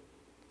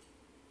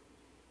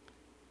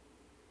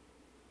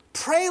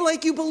 Pray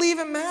like you believe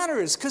it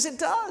matters, because it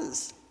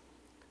does.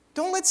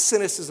 Don't let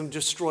cynicism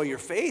destroy your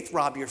faith,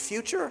 rob your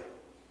future.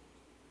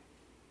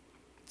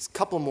 Just a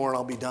couple more and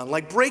I'll be done.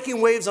 Like breaking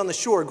waves on the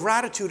shore,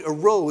 gratitude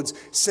erodes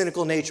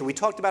cynical nature. We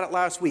talked about it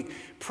last week.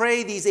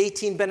 Pray these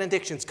 18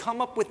 benedictions.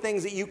 Come up with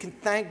things that you can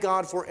thank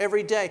God for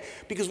every day.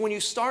 Because when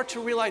you start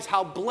to realize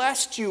how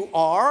blessed you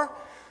are,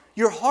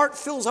 your heart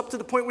fills up to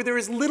the point where there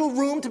is little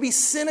room to be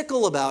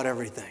cynical about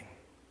everything.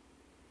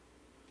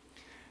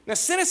 Now,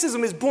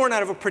 cynicism is born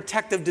out of a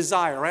protective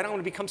desire, right? I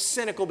want to become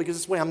cynical because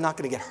this way I'm not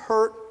going to get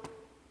hurt.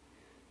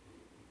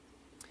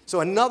 So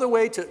another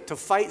way to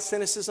fight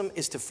cynicism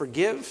is to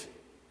forgive.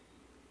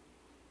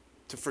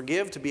 To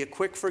forgive, to be a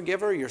quick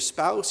forgiver, your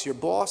spouse, your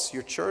boss,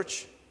 your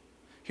church.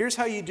 Here's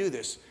how you do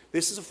this.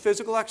 This is a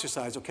physical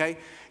exercise, okay?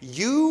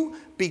 You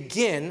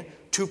begin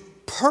to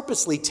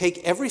purposely take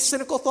every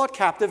cynical thought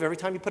captive. Every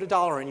time you put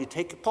 $1 in, you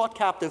take a thought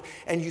captive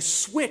and you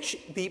switch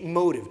the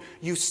motive.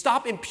 You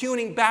stop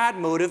impugning bad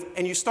motive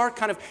and you start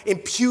kind of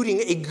imputing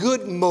a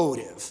good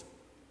motive.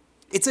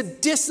 It's a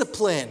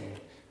discipline.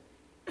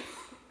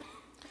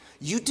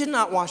 You did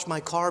not wash my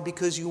car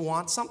because you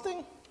want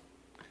something.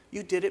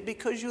 You did it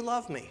because you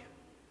love me.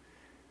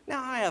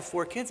 Now, I have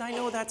 4 kids. I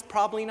know that's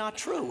probably not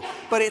true.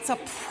 But it's a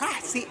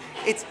practice.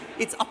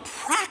 It's a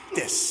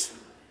practice.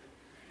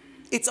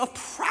 It's a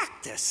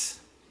practice.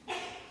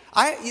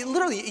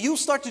 You'll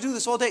start to do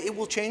this all day. It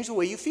will change the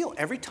way you feel.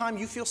 Every time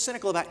you feel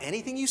cynical about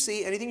anything you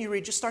see, anything you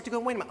read, just start to go,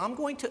 wait a minute, I'm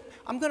going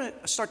to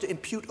start to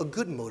impute a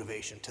good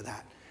motivation to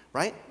that,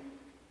 right?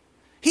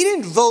 He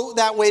didn't vote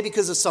that way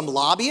because of some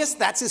lobbyist.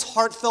 That's his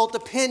heartfelt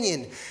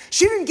opinion.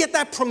 She didn't get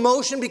that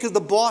promotion because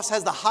the boss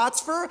has the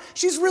hots for her.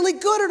 She's really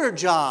good at her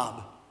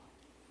job.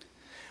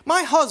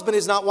 My husband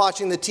is not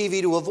watching the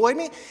TV to avoid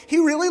me. He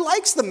really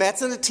likes the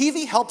Mets, and the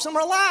TV helps him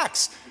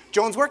relax.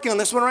 Joan's working on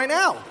this one right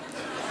now.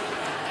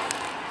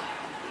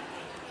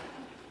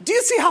 Do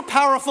you see how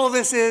powerful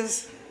this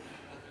is?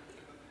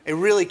 It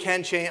really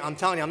can change. I'm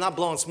telling you, I'm not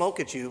blowing smoke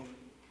at you.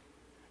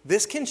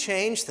 This can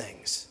change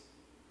things.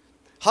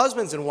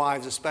 Husbands and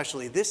wives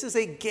especially, this is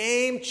a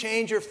game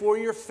changer for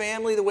your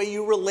family, the way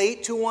you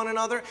relate to one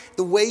another,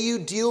 the way you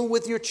deal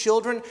with your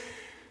children.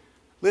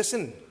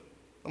 Listen,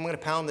 I'm going to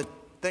pound the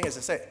thing as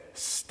I say.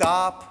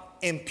 Stop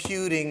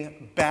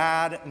imputing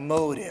bad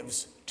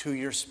motives to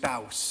your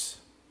spouse.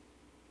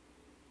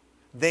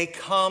 They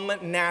come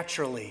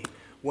naturally.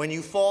 When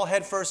you fall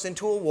headfirst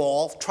into a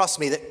wall, trust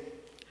me that,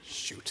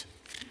 shoot.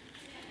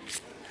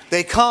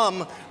 They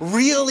come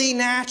really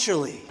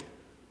naturally.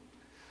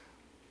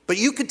 But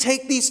you could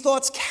take these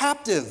thoughts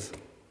captive.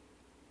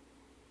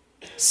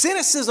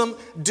 Cynicism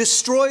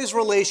destroys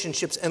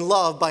relationships and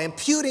love by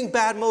imputing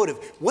bad motive.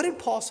 What did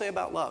Paul say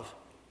about love?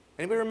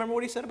 Anybody remember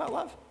what he said about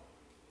love?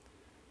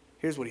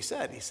 Here's what he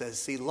said. He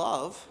says, see,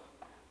 love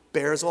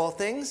bears all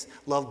things.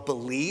 Love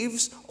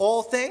believes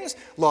all things.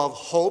 Love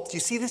hopes. You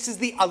see,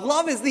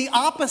 love is the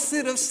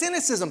opposite of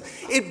cynicism.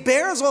 It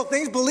bears all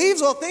things,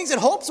 believes all things, it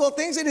hopes all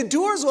things, it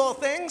endures all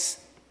things.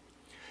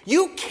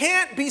 You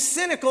can't be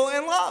cynical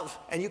and love,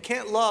 and you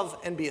can't love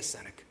and be a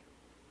cynic.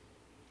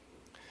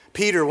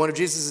 Peter, one of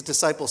Jesus'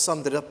 disciples,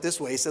 summed it up this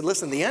way. He said,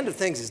 listen, the end of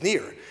things is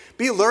near.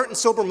 Be alert and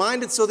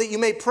sober-minded so that you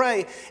may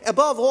pray.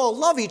 Above all,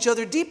 love each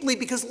other deeply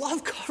because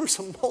love covers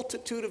a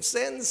multitude of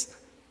sins.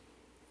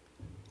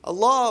 A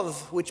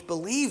love which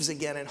believes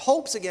again and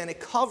hopes again, it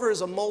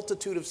covers a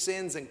multitude of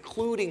sins,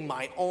 including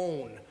my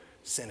own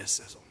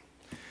cynicism.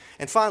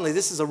 And finally,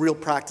 this is a real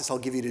practice I'll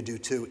give you to do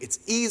too. It's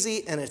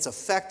easy and it's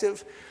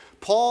effective.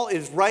 Paul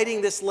is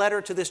writing this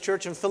letter to this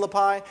church in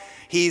Philippi.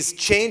 He's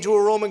chained to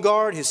a Roman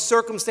guard. His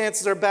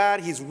circumstances are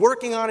bad. He's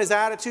working on his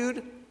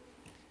attitude.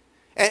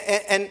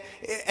 And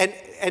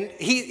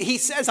he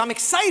says, I'm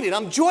excited,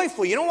 I'm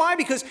joyful. You know why?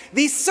 Because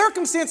these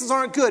circumstances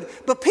aren't good,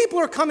 but people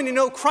are coming to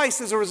know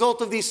Christ as a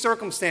result of these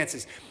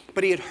circumstances.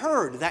 But he had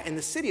heard that in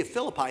the city of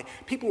Philippi,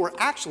 people were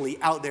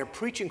actually out there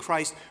preaching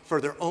Christ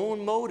for their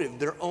own motive,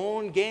 their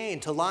own gain,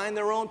 to line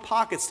their own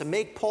pockets, to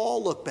make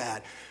Paul look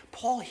bad.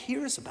 Paul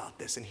hears about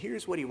this, and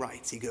here's what he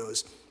writes. He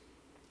goes,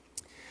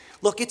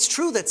 look, it's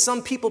true that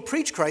some people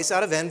preach Christ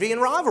out of envy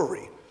and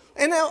rivalry,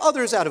 and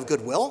others out of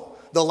goodwill.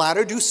 The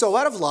latter do so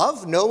out of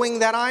love, knowing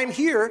that I'm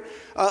here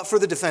for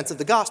the defense of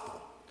the gospel.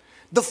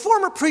 The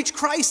former preach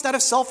Christ out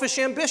of selfish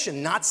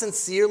ambition, not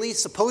sincerely,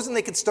 supposing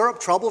they could stir up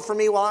trouble for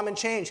me while I'm in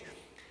chains.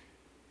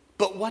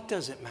 But what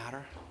does it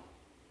matter?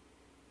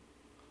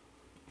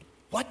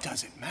 What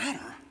does it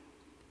matter?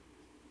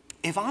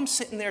 If I'm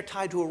sitting there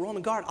tied to a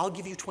Roman guard, I'll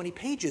give you 20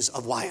 pages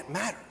of why it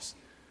matters.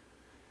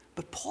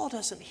 But Paul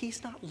he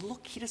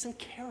doesn't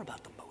care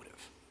about the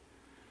motive.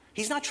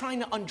 He's not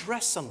trying to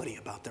undress somebody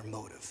about their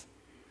motive.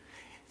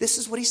 This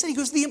is what he said. He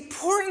goes, the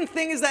important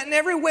thing is that in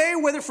every way,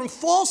 whether from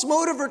false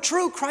motive or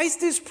true,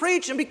 Christ is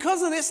preached. And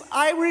because of this,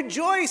 I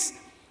rejoice.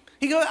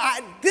 He goes,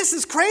 this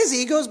is crazy.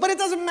 He goes, but it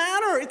doesn't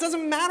matter. It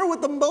doesn't matter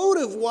what the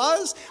motive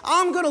was.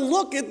 I'm going to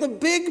look at the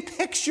big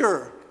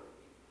picture.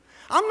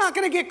 I'm not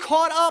going to get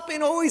caught up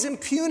in always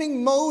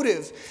impugning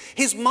motive.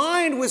 His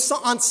mind was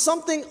on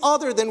something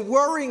other than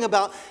worrying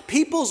about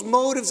people's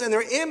motives and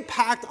their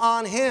impact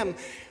on him.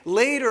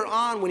 Later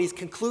on, when he's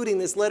concluding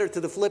this letter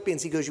to the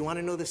Philippians, he goes, you want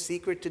to know the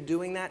secret to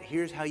doing that?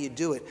 Here's how you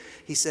do it.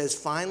 He says,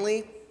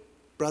 finally,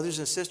 brothers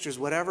and sisters,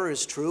 whatever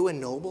is true and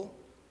noble,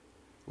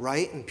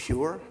 right and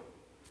pure,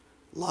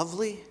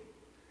 lovely,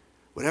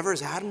 whatever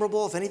is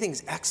admirable, if anything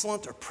is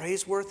excellent or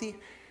praiseworthy,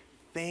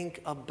 think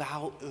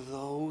about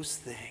those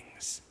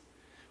things.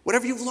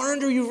 Whatever you've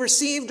learned or you've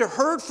received or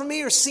heard from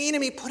me or seen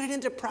in me, put it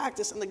into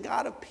practice, and the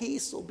God of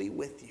peace will be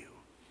with you.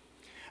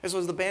 As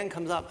the band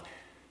comes up,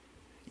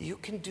 you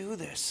can do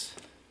this.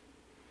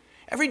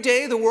 Every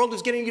day the world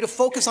is getting you to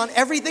focus on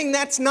everything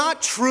that's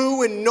not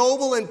true and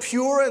noble and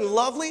pure and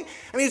lovely.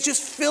 I mean, it's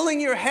just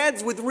filling your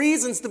heads with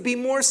reasons to be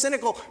more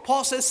cynical.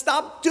 Paul says,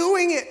 stop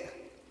doing it.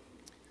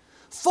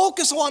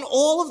 Focus on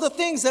all of the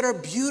things that are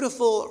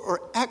beautiful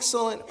or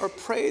excellent or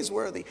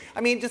praiseworthy.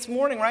 I mean, this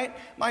morning, right,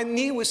 my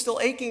knee was still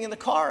aching in the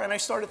car, and I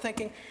started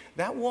thinking,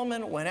 that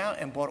woman went out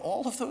and bought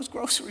all of those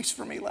groceries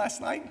for me last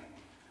night.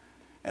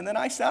 And then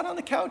I sat on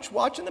the couch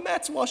watching the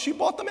Mets while she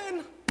bought them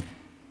in.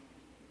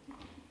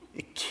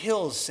 It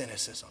kills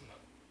cynicism.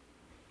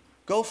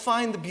 Go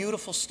find the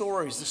beautiful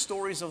stories, the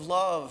stories of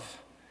love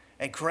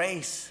and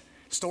grace,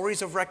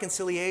 stories of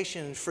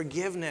reconciliation and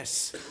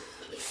forgiveness.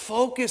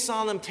 Focus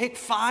on them. Take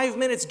 5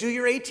 minutes, do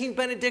your 18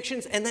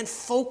 benedictions, and then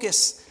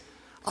focus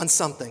on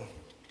something.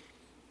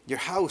 Your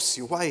house,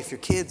 your wife, your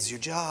kids, your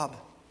job.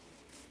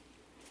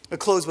 I'll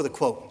close with a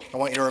quote. I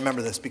want you to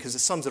remember this because it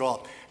sums it all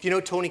up. If you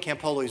know Tony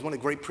Campolo, he's one of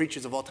the great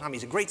preachers of all time.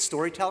 He's a great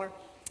storyteller.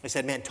 I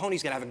said, man,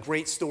 Tony's going to have a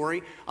great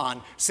story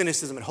on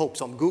cynicism and hope.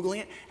 So I'm Googling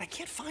it, and I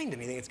can't find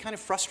anything. It's kind of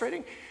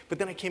frustrating. But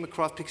then I came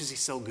across, because he's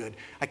so good,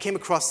 I came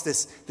across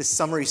this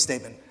summary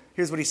statement.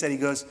 Here's what he said. He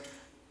goes,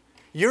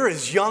 you're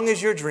as young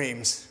as your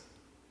dreams,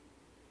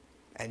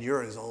 and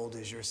you're as old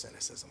as your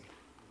cynicism.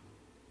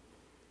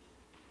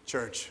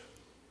 Church,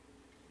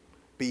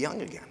 be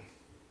young again.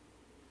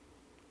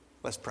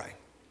 Let's pray.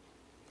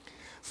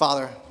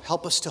 Father,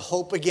 help us to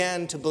hope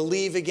again, to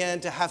believe again,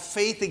 to have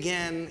faith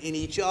again in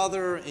each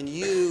other and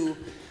you.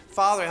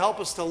 Father, help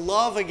us to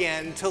love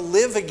again, to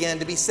live again,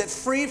 to be set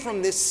free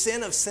from this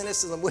sin of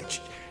cynicism, which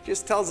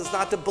just tells us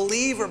not to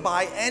believe or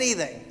buy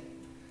anything.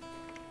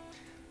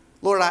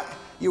 Lord,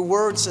 your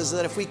word says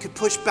that if we could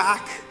push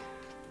back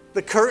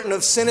the curtain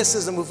of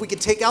cynicism, if we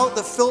could take out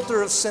the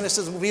filter of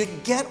cynicism, if we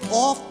could get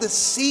off the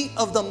seat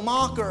of the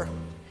mocker,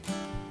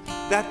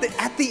 that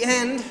at the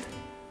end,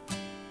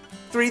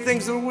 three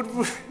things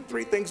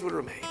would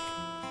remain.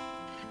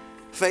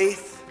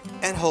 Faith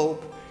and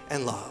hope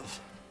and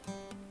love.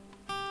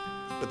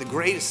 But the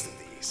greatest of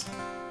these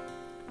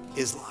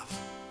is love.